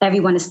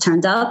 Everyone is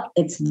turned up.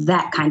 It's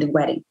that kind of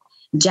wedding.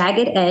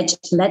 Jagged Edge,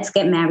 Let's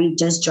Get Married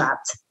just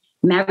dropped.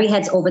 Mary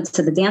heads over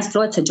to the dance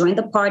floor to join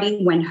the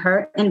party when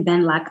her and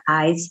Ben lock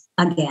eyes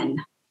again.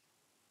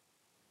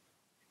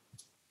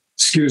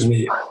 Excuse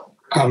me.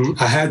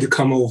 I had to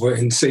come over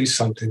and say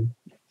something.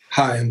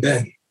 Hi, I'm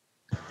Ben.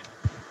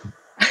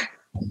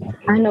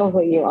 I know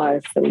who you are,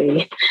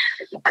 Celine.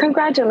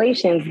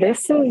 Congratulations.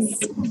 This is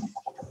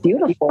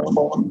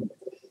beautiful.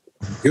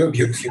 You're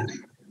beautiful.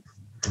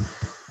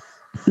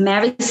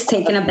 Mary's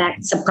taken aback,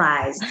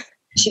 surprised.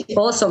 She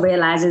also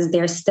realizes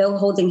they're still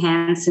holding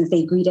hands since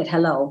they greeted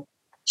hello.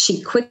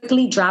 She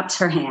quickly drops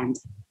her hand.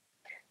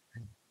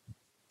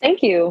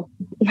 Thank you.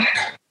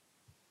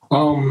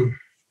 Who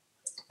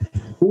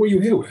are you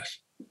here with?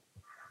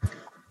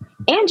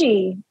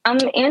 Angie. I'm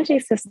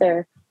Angie's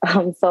sister.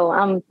 So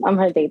I'm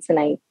her date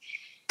tonight.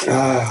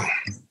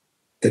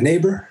 The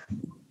neighbor?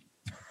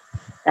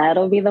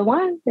 That'll be the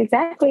one.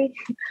 Exactly.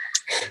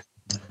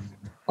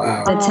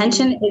 Wow. The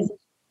tension is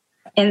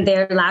in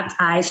their locked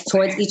eyes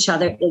towards each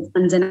other is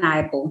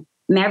undeniable.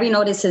 Mary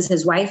notices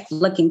his wife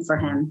looking for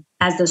him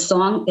as the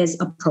song is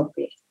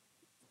appropriate.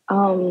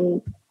 I'm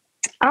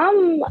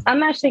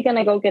actually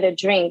gonna go get a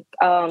drink.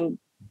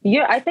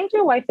 I think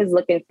your wife is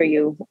looking for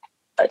you.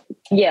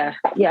 Yeah.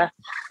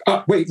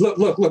 Wait,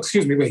 look,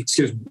 excuse me.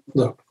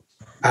 Look,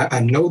 I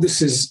know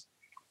this is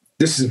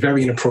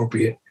very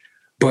inappropriate,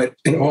 but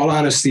in all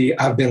honesty,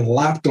 I've been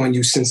locked on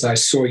you since I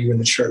saw you in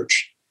the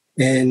church.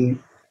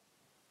 And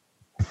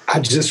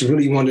I just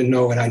really want to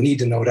know, and I need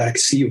to know that I can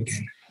see you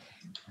again.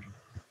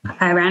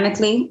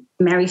 Ironically,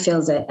 Mary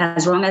feels it.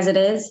 As wrong as it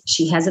is,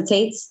 she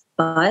hesitates,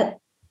 but...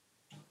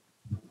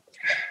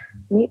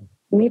 Me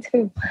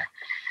too.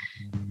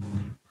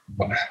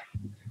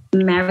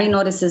 Mary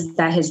notices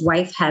that his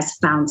wife has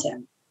found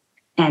him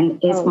and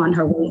is on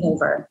her way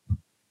over.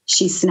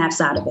 She snaps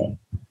out of it.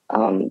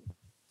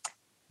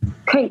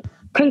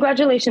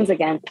 Congratulations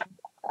again.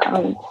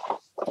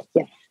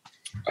 Yeah.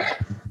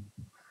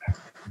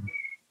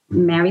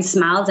 Mary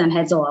smiles and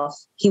heads off.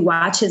 He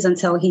watches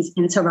until he's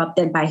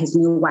interrupted by his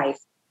new wife.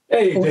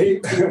 Hey,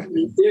 babe.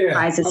 Yeah.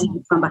 Rises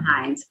him from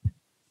behind.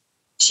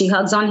 She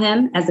hugs on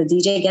him as the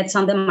DJ gets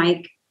on the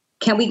mic.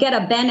 Can we get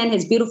a Ben and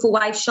his beautiful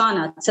wife,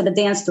 Shauna, to the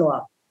dance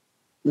floor?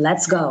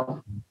 Let's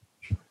go.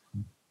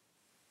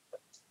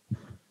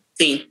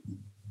 Scene.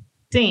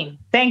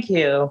 Thank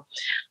you.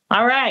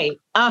 All right.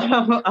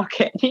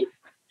 Okay.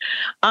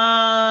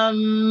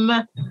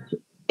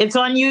 It's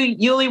on you,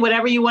 Yuli.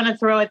 Whatever you want to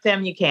throw at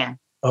them, you can.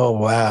 Oh,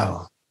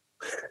 wow.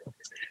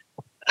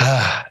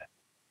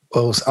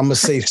 Well, I'm gonna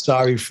say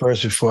sorry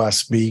first before I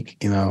speak.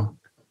 You know,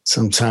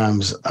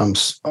 sometimes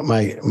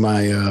my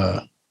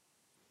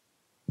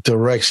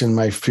direction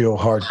might feel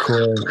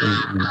hardcore,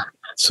 and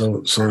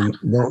so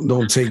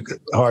don't take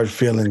hard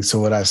feelings to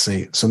what I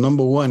say. So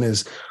number one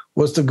is,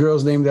 what's the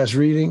girl's name that's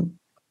reading?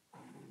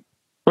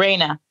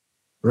 Raina.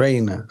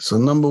 So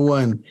number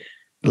one,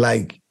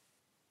 like,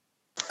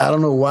 I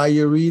don't know why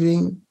you're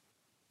reading,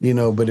 you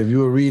know, but if you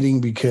were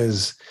reading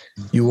because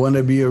you want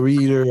to be a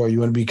reader or you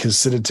want to be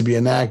considered to be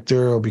an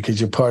actor or because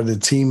you're part of the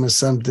team or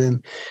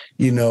something,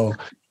 you know,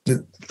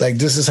 like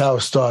this is how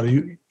it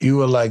started. You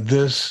were like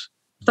this.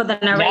 For the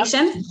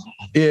narration?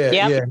 Yeah,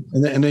 yeah.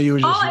 And then you were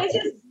just...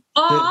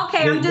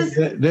 okay.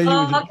 Then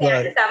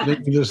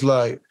you were just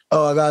like,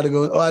 oh, I got to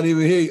go. Oh, I didn't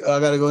even hear you. Oh, I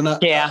got to go now.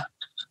 Yeah.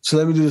 So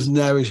let me do this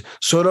narration.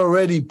 So it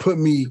already put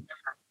me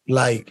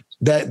like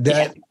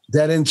that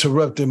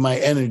interrupted my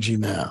energy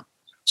now.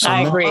 So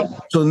I agree.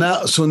 So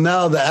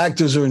now the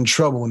actors are in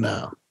trouble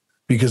now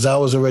because I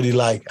was already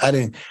like, I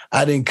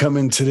didn't come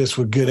into this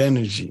with good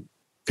energy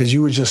because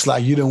you were just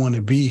like, you don't want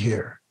to be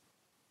here.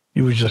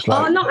 You were just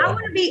like, I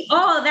want to be.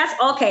 Oh,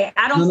 that's okay.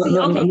 I don't see.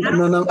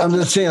 No. I'm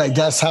just saying, like,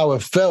 that's how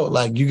it felt.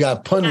 Like you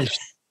got punished.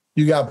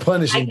 You got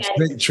punished. And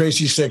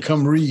Tracy said,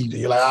 "Come read."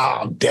 And you're like,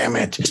 "Oh, damn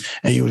it!"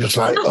 And you were just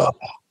like, "Oh."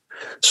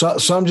 So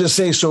I'm just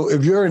saying. So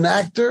if you're an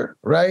actor,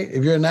 right?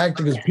 If you're an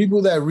actor, because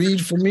people that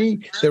read for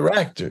me, they're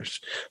actors.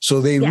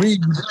 So they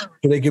read,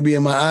 so they could be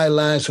in my eye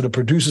line, so the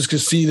producers could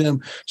see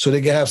them, so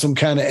they could have some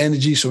kind of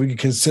energy, so we could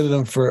consider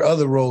them for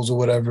other roles or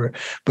whatever.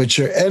 But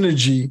your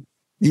energy,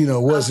 you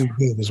know, wasn't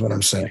good, is what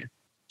I'm saying.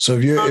 So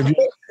if you're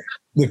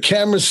the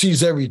camera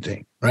sees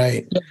everything,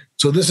 right?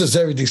 So this is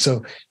everything.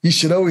 So you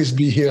should always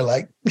be here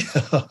like,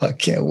 I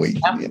can't wait.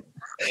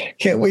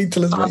 Can't wait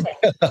till it's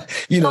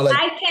you know, like.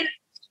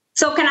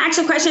 So can I ask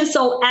you a question?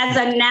 So as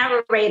a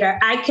narrator,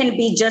 I can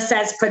be just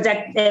as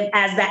productive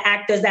as the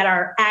actors that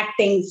are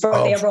acting for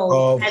their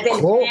roles.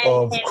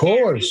 Of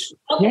course.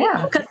 Okay.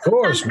 Yeah, of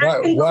course.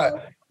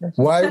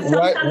 Why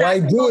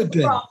do it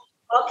then?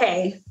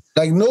 Okay.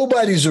 Like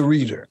nobody's a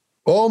reader.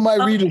 All my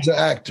readers are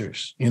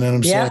actors. You know what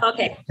I'm saying?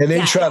 Okay. And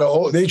they try to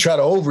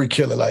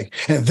overkill it, like,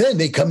 and then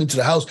they come into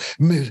the house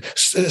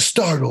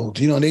startled,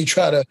 you know, and they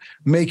try to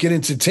make it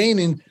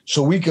entertaining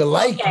so we could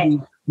like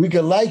you. We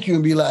could like you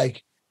and be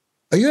like,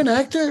 are you an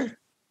actor?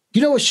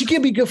 You know what? She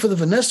can be good for the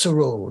Vanessa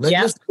role.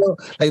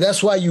 Like,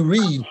 that's why you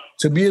read,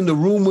 to be in the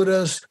room with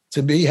us,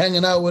 to be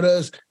hanging out with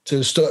us,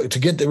 to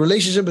get the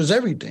relationship is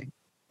everything.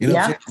 You know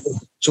what I'm saying?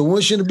 So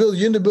once you're in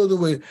the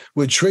building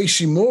with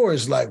Tracy Moore,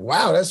 it's like,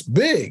 wow, that's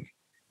big.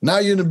 Now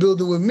you're in the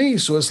building with me.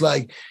 So it's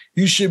like,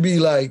 you should be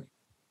like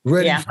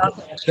ready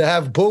to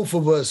have both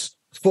of us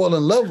fall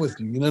in love with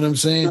you. You know what I'm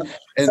saying?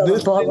 And so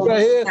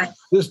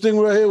this thing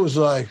right here was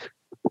like,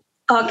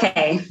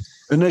 okay.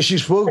 And then she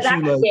spoke to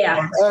you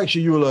like,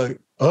 actually, you were like,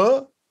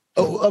 huh?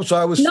 Oh, I'm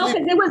sorry. Because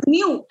it was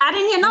mute. I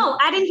didn't hear. No,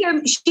 I didn't hear.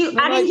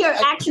 I didn't hear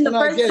action the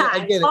first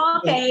time.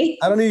 Okay.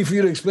 I don't need for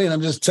you to explain.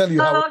 I'm just telling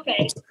you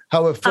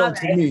how it felt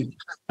to me.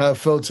 How it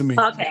felt to me.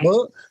 Okay.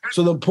 Well,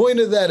 so the point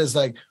of that is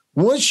like,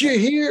 once you're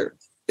here,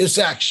 it's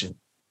action.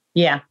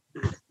 Yeah.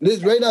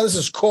 Right now, this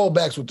is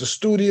callbacks with the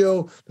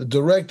studio, the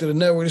director, the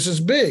network. This is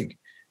big.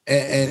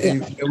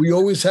 And we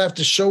always have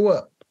to show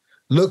up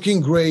looking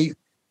great.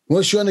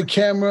 Once you're on the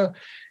camera,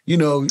 you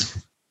know,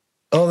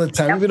 all the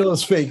time, even though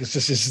it's fake, it's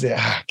just there.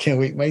 I can't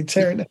wait my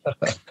turn.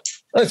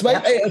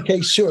 Hey,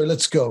 okay, sure,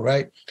 let's go,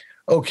 right?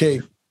 Okay.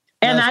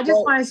 And I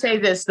just want to say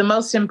this, the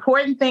most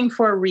important thing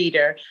for a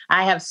reader,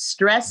 I have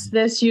stressed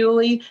this,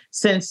 Yuli,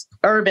 since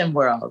Urban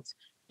World.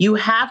 You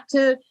have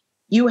to,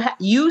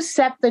 you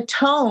set the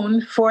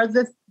tone for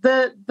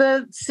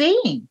the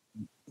scene.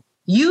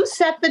 You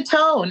set the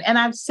tone. And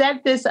I've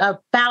said this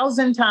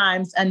 1,000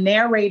 times, a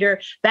narrator,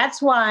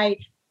 that's why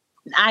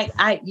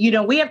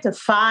we have to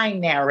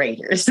find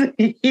narrators,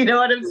 you know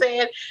what I'm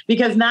saying?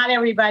 Because not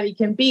everybody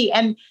can be.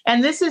 And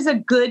this is a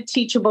good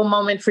teachable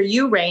moment for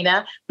you,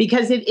 Raina,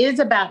 because it is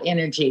about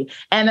energy.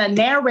 And a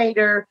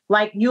narrator,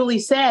 like Yuli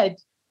said,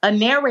 a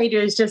narrator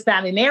is just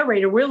not a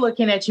narrator. We're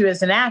looking at you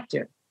as an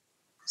actor.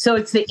 So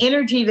it's the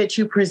energy that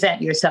you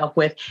present yourself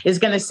with is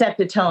going to set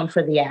the tone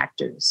for the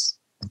actors.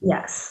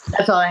 Yes.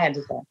 That's all I had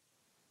to say.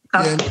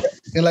 Yeah,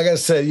 And like I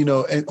said,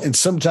 and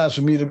sometimes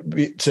for me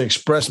to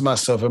express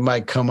myself, it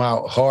might come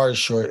out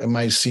harsh or it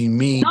might seem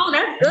mean. No,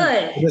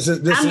 that's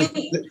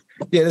good.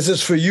 This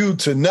is for you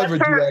to never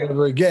do that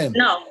ever again.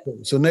 No.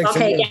 So next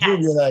time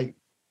you're like,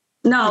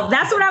 no,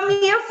 that's what I'm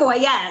here for.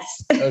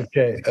 Yes.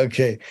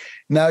 Okay.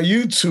 Now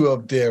you two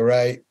up there,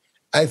 right?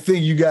 I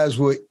think you guys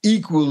were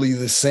equally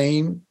the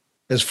same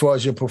as far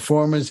as your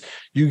performance.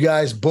 You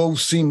guys both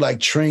seem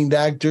like trained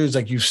actors,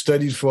 like you've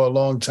studied for a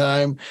long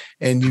time,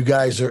 and you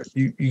guys are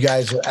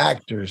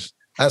actors.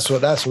 That's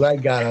what I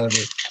got out of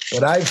it.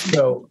 But I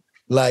felt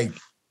like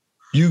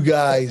you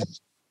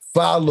guys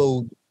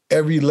followed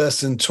every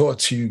lesson taught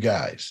to you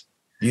guys.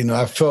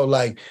 I felt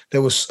like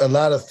there was a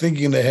lot of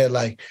thinking in the head,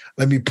 like,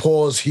 let me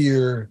pause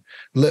here,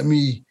 let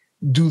me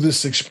do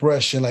this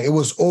expression. Like, it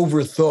was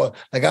overthought.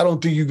 Like, I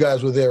don't think you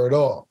guys were there at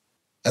all.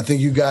 I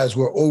think you guys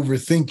were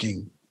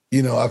overthinking.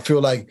 I feel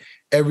like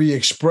every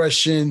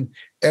expression,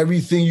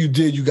 everything you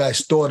did, you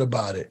guys thought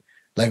about it.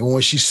 Like,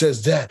 when she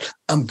says that,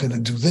 I'm going to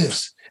do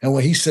this. And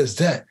when he says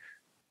that,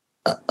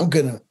 I'm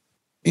going to,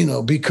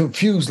 be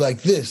confused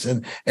like this.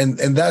 And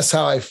that's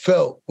how I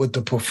felt with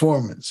the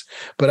performance.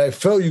 But I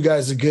felt you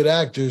guys are good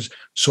actors,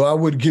 so I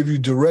would give you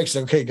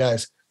direction. Okay,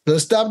 guys,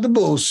 let's stop the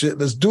bullshit.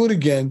 Let's do it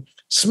again.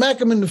 Smack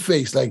him in the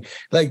face, like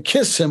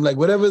kiss him, like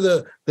whatever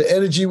the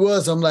energy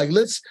was. I'm like,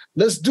 let's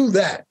do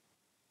that.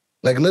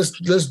 Like, let's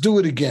do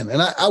it again.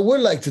 And I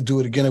would like to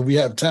do it again if we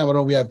have time. I don't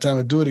know if we have time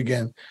to do it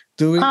again.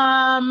 Do we?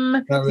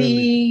 Not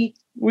really.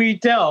 We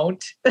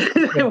don't.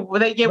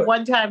 They get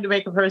one time to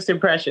make a first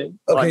impression.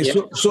 Okay,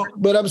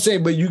 but I'm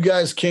saying, but you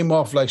guys came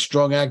off like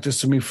strong actors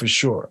to me for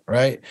sure,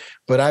 right?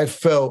 But I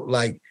felt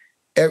like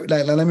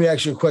let me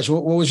ask you a question.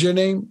 What was your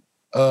name?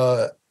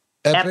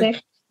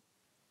 Epic?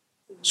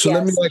 So yes.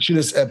 Let me ask you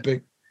this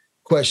epic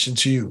question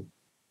to you.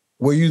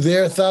 Were you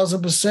there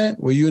 1,000%?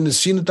 Were you in the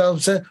scene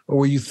 1,000%? Or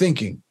were you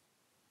thinking?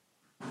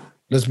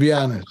 Let's be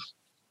honest.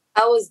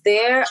 I was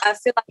there. I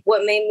feel like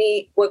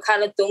what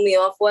kind of threw me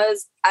off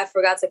was I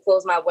forgot to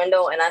close my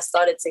window and I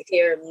started to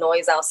hear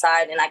noise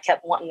outside and I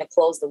kept wanting to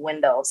close the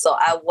window. So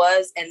I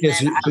was, and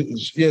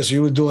yes,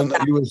 you were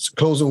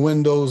closing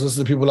windows,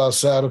 listening to people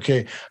outside.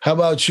 Okay. How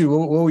about you?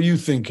 What were you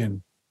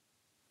thinking?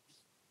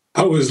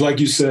 I was, like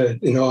you said,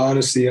 in all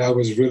honesty, I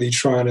was really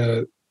trying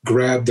to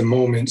grab the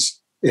moments,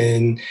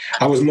 and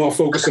I was more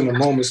focused on the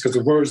moments because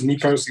the words, me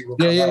personally, will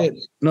come out.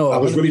 No, I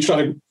was really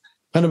trying to,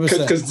 100%.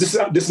 Because this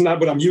is not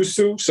what I'm used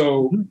to.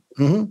 So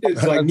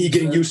it's like me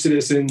getting used to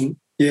this, and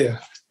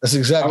that's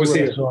exactly what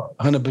I saw.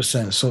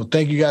 100%. So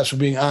thank you guys for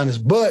being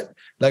honest. But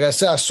like I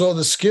said, I saw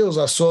the skills.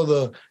 I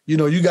saw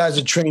you guys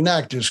are trained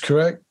actors,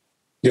 correct?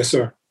 Yes,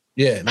 sir.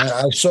 Yeah,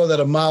 I saw that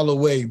a mile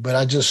away, but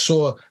I just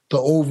saw the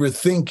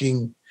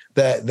overthinking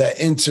that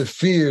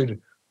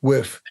interfered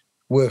with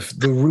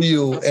the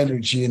real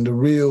energy and the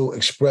real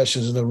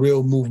expressions and the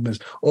real movements.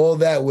 All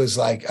that was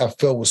like, I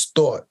felt was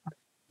thought,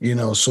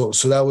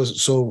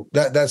 so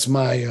that's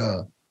my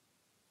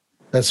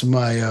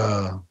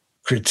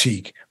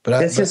critique. But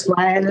this is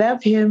why I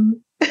love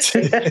him.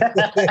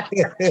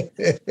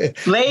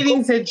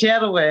 Ladies and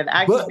gentlemen,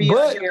 I could be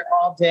on here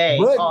all day.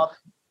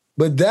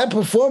 But that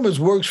performance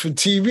works for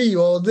TV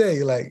all day,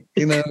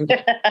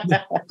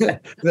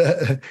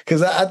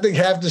 because I think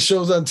half the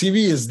shows on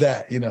TV is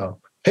that,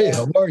 hey,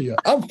 how are you?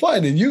 I'm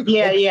fine, and you?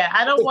 Yeah.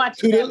 I don't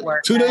watch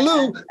network.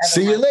 Toodaloo.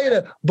 See you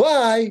later.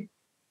 Bye.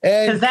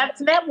 Because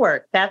that's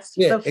network. That's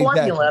the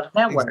formula of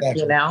network,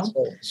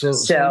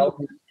 So,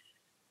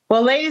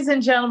 well, ladies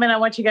and gentlemen, I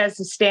want you guys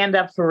to stand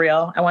up for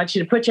real. I want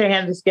you to put your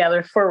hands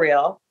together for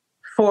real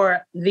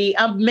for the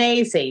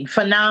amazing,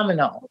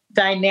 phenomenal,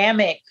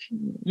 dynamic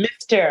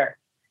Mr.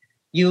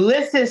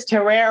 Ulysses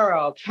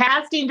Terrero,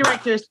 casting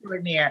director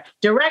extraordinaire,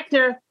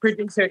 director,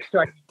 producer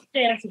extraordinaire.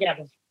 Stand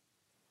together.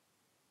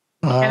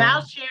 And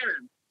I'll share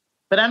them.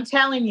 But I'm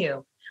telling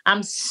you,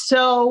 I'm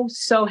so,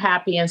 so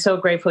happy and so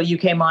grateful you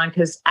came on,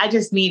 because I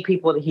just need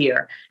people to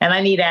hear, and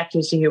I need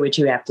actors to hear what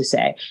you have to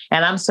say.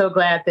 And I'm so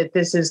glad that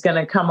this is going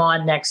to come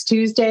on next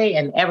Tuesday,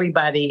 and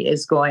everybody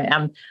is going,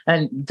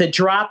 and the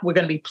drop, we're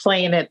going to be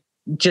playing it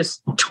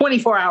just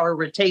 24-hour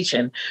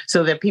rotation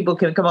so that people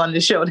can come on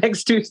the show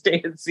next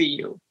Tuesday and see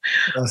you.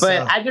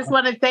 I just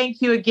want to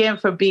thank you again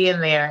for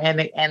being there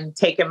and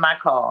taking my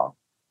call.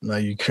 No,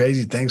 you're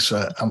crazy. Thanks.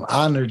 I'm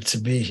honored to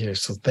be here.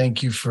 So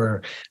thank you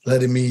for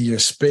letting me your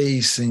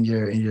space and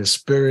your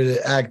spirited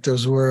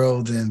actors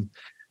world, and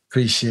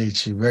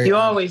appreciate you. You're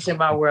always in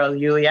my world,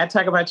 Yuli. I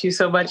talk about you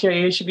so much, your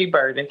ears should be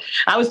burning.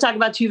 I was talking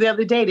about you the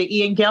other day to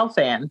Ian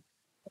Gelfand.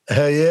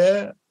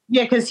 Yeah?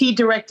 Yeah, because he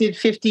directed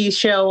 50's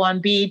show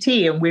on BET,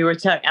 and we were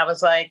talking. I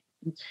was like,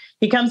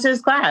 he comes to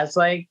his class,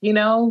 like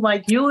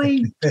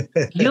Yuli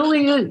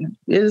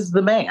is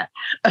the man.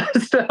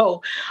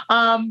 So,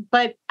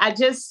 but I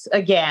just,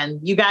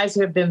 again, you guys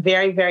have been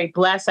very, very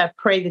blessed. I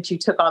pray that you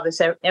took all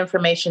this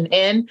information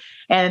in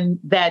and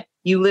that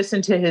you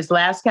listened to his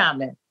last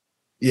comment.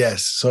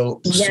 Yes.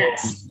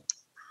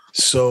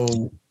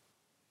 So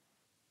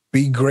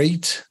be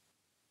great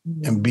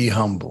and be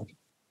humble.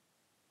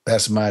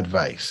 That's my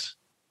advice.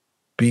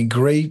 Be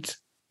great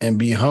and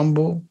be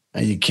humble,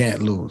 and you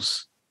can't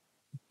lose.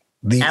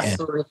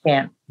 Absolutely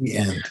can. The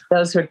end.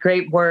 Those are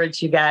great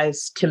words, you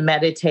guys, to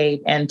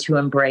meditate and to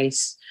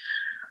embrace.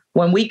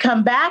 When we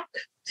come back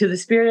to the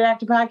Spirited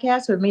Actor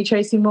Podcast with me,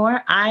 Tracy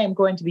Moore, I am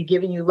going to be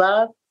giving you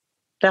love.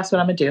 That's what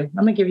I'm going to do.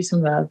 I'm going to give you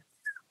some love.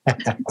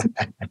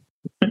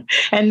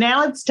 And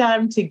now it's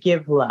time to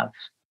give love.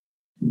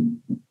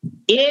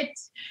 It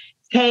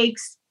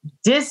takes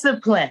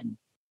discipline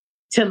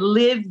to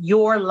live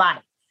your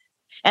life.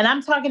 And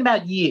I'm talking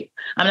about you.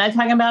 I'm not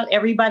talking about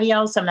everybody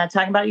else. I'm not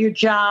talking about your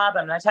job.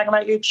 I'm not talking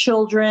about your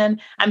children.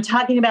 I'm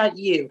talking about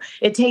you.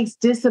 It takes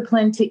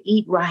discipline to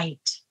eat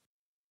right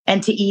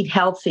and to eat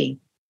healthy.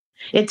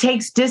 It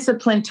takes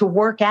discipline to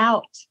work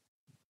out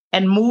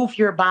and move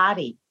your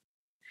body.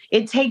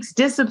 It takes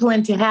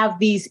discipline to have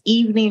these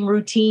evening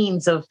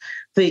routines of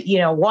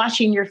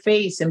washing your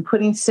face and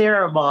putting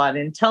serum on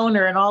and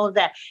toner and all of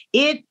that.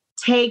 It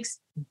takes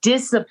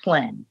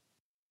discipline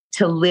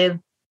to live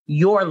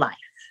your life.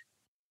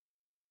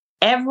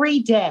 Every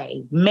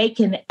day, make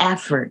an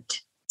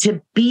effort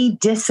to be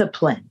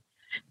disciplined,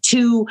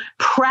 to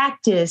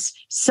practice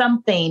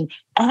something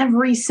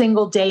every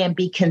single day and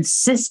be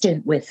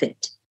consistent with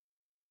it.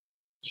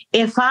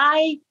 If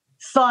I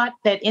thought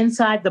that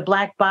Inside the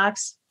Black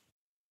Box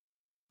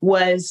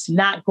was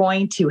not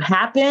going to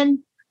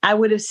happen, I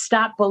would have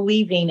stopped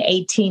believing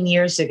 18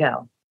 years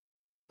ago.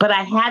 But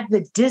I had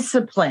the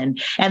discipline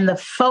and the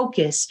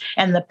focus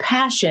and the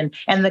passion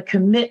and the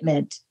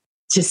commitment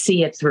to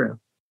see it through.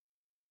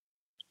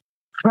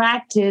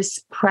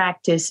 Practice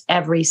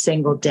every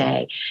single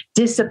day.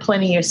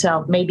 Disciplining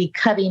yourself, maybe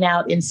cutting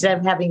out, instead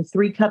of having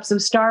 3 cups of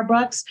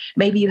Starbucks,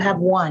 maybe you have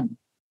 1.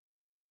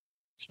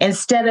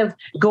 Instead of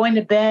going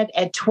to bed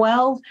at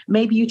 12,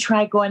 maybe you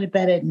try going to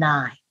bed at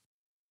 9.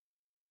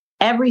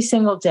 Every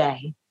single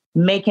day,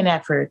 make an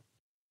effort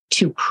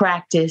to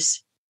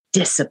practice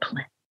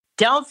discipline.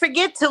 Don't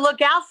forget to look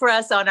out for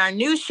us on our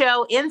new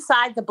show,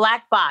 Inside the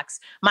Black Box.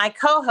 My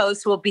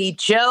co-host will be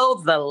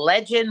Joe the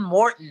Legend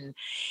Morton.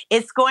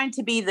 It's going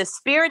to be the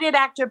Spirited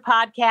Actor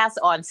Podcast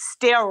on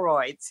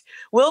steroids.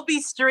 We'll be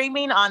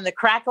streaming on the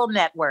Crackle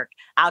Network.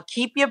 I'll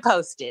keep you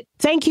posted.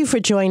 Thank you for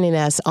joining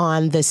us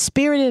on the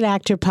Spirited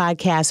Actor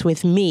Podcast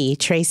with me,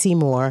 Tracy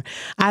Moore.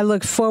 I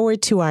look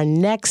forward to our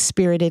next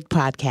Spirited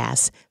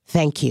Podcast.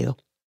 Thank you.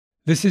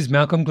 This is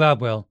Malcolm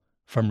Gladwell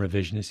from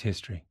Revisionist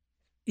History.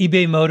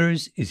 eBay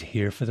Motors is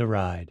here for the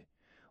ride.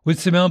 With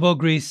some elbow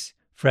grease,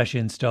 fresh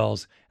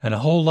installs, and a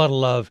whole lot of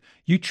love,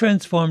 you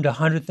transformed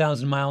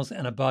 100,000 miles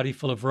and a body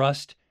full of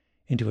rust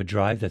into a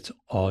drive that's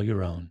all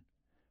your own.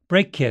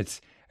 Brake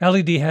kits,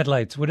 LED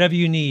headlights, whatever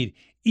you need,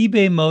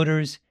 eBay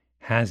Motors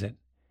has it.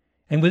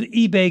 And with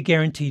eBay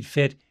Guaranteed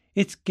Fit,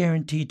 it's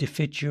guaranteed to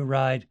fit your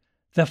ride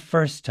the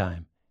first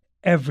time,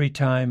 every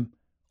time,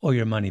 or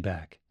your money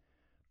back.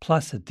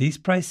 Plus, at these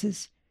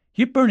prices,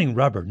 you're burning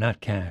rubber,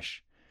 not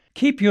cash.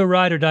 Keep your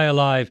ride or die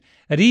alive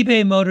at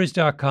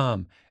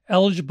ebaymotors.com.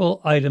 Eligible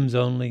items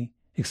only.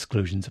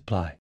 Exclusions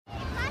apply.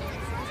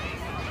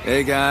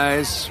 Hey,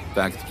 guys.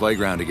 Back at the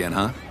playground again,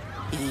 huh?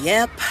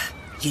 Yep.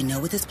 You know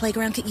what this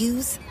playground could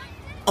use?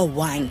 A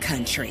wine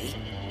country.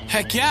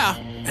 Heck yeah.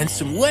 And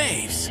some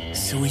waves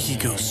so we could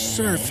go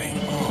surfing.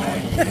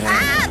 Oh, yeah.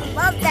 Ah,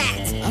 love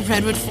that. A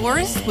redwood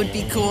forest would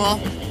be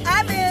cool.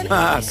 I'm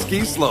in.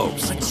 Ski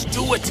slopes. Let's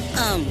do it.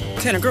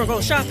 Can a girl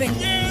go shopping?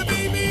 Yeah,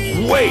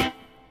 baby. Wait.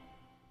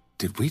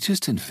 Did we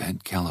just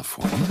invent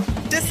California?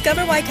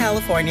 Discover why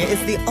California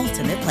is the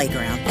ultimate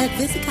playground at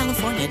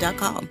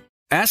visitcalifornia.com.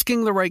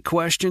 Asking the right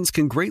questions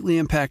can greatly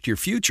impact your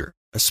future,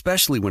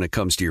 especially when it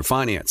comes to your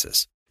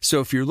finances. So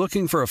if you're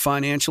looking for a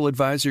financial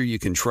advisor you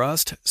can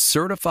trust,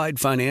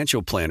 certified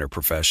financial planner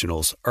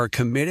professionals are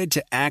committed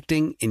to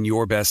acting in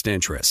your best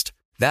interest.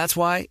 That's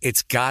why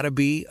it's got to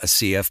be a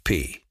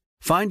CFP.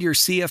 Find your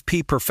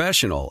CFP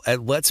professional at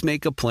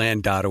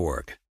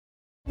letsmakeaplan.org.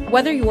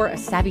 Whether you're a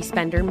savvy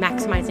spender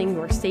maximizing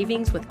your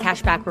savings with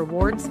cashback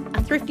rewards,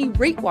 a thrifty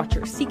rate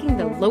watcher seeking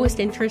the lowest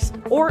interest,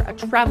 or a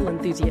travel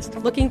enthusiast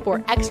looking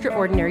for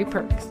extraordinary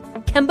perks,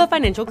 Kemba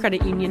Financial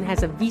Credit Union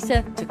has a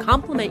visa to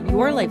complement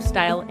your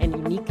lifestyle and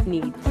unique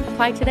needs.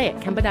 Apply today at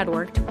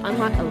Kemba.org to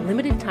unlock a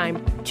limited-time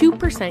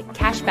 2%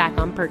 cash back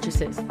on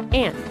purchases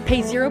and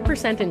pay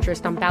 0%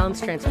 interest on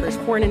balance transfers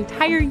for an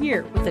entire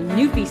year with a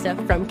new visa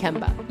from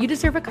Kemba. You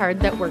deserve a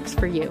card that works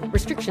for you.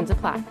 Restrictions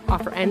apply.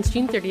 Offer ends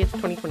June 30th,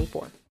 2024.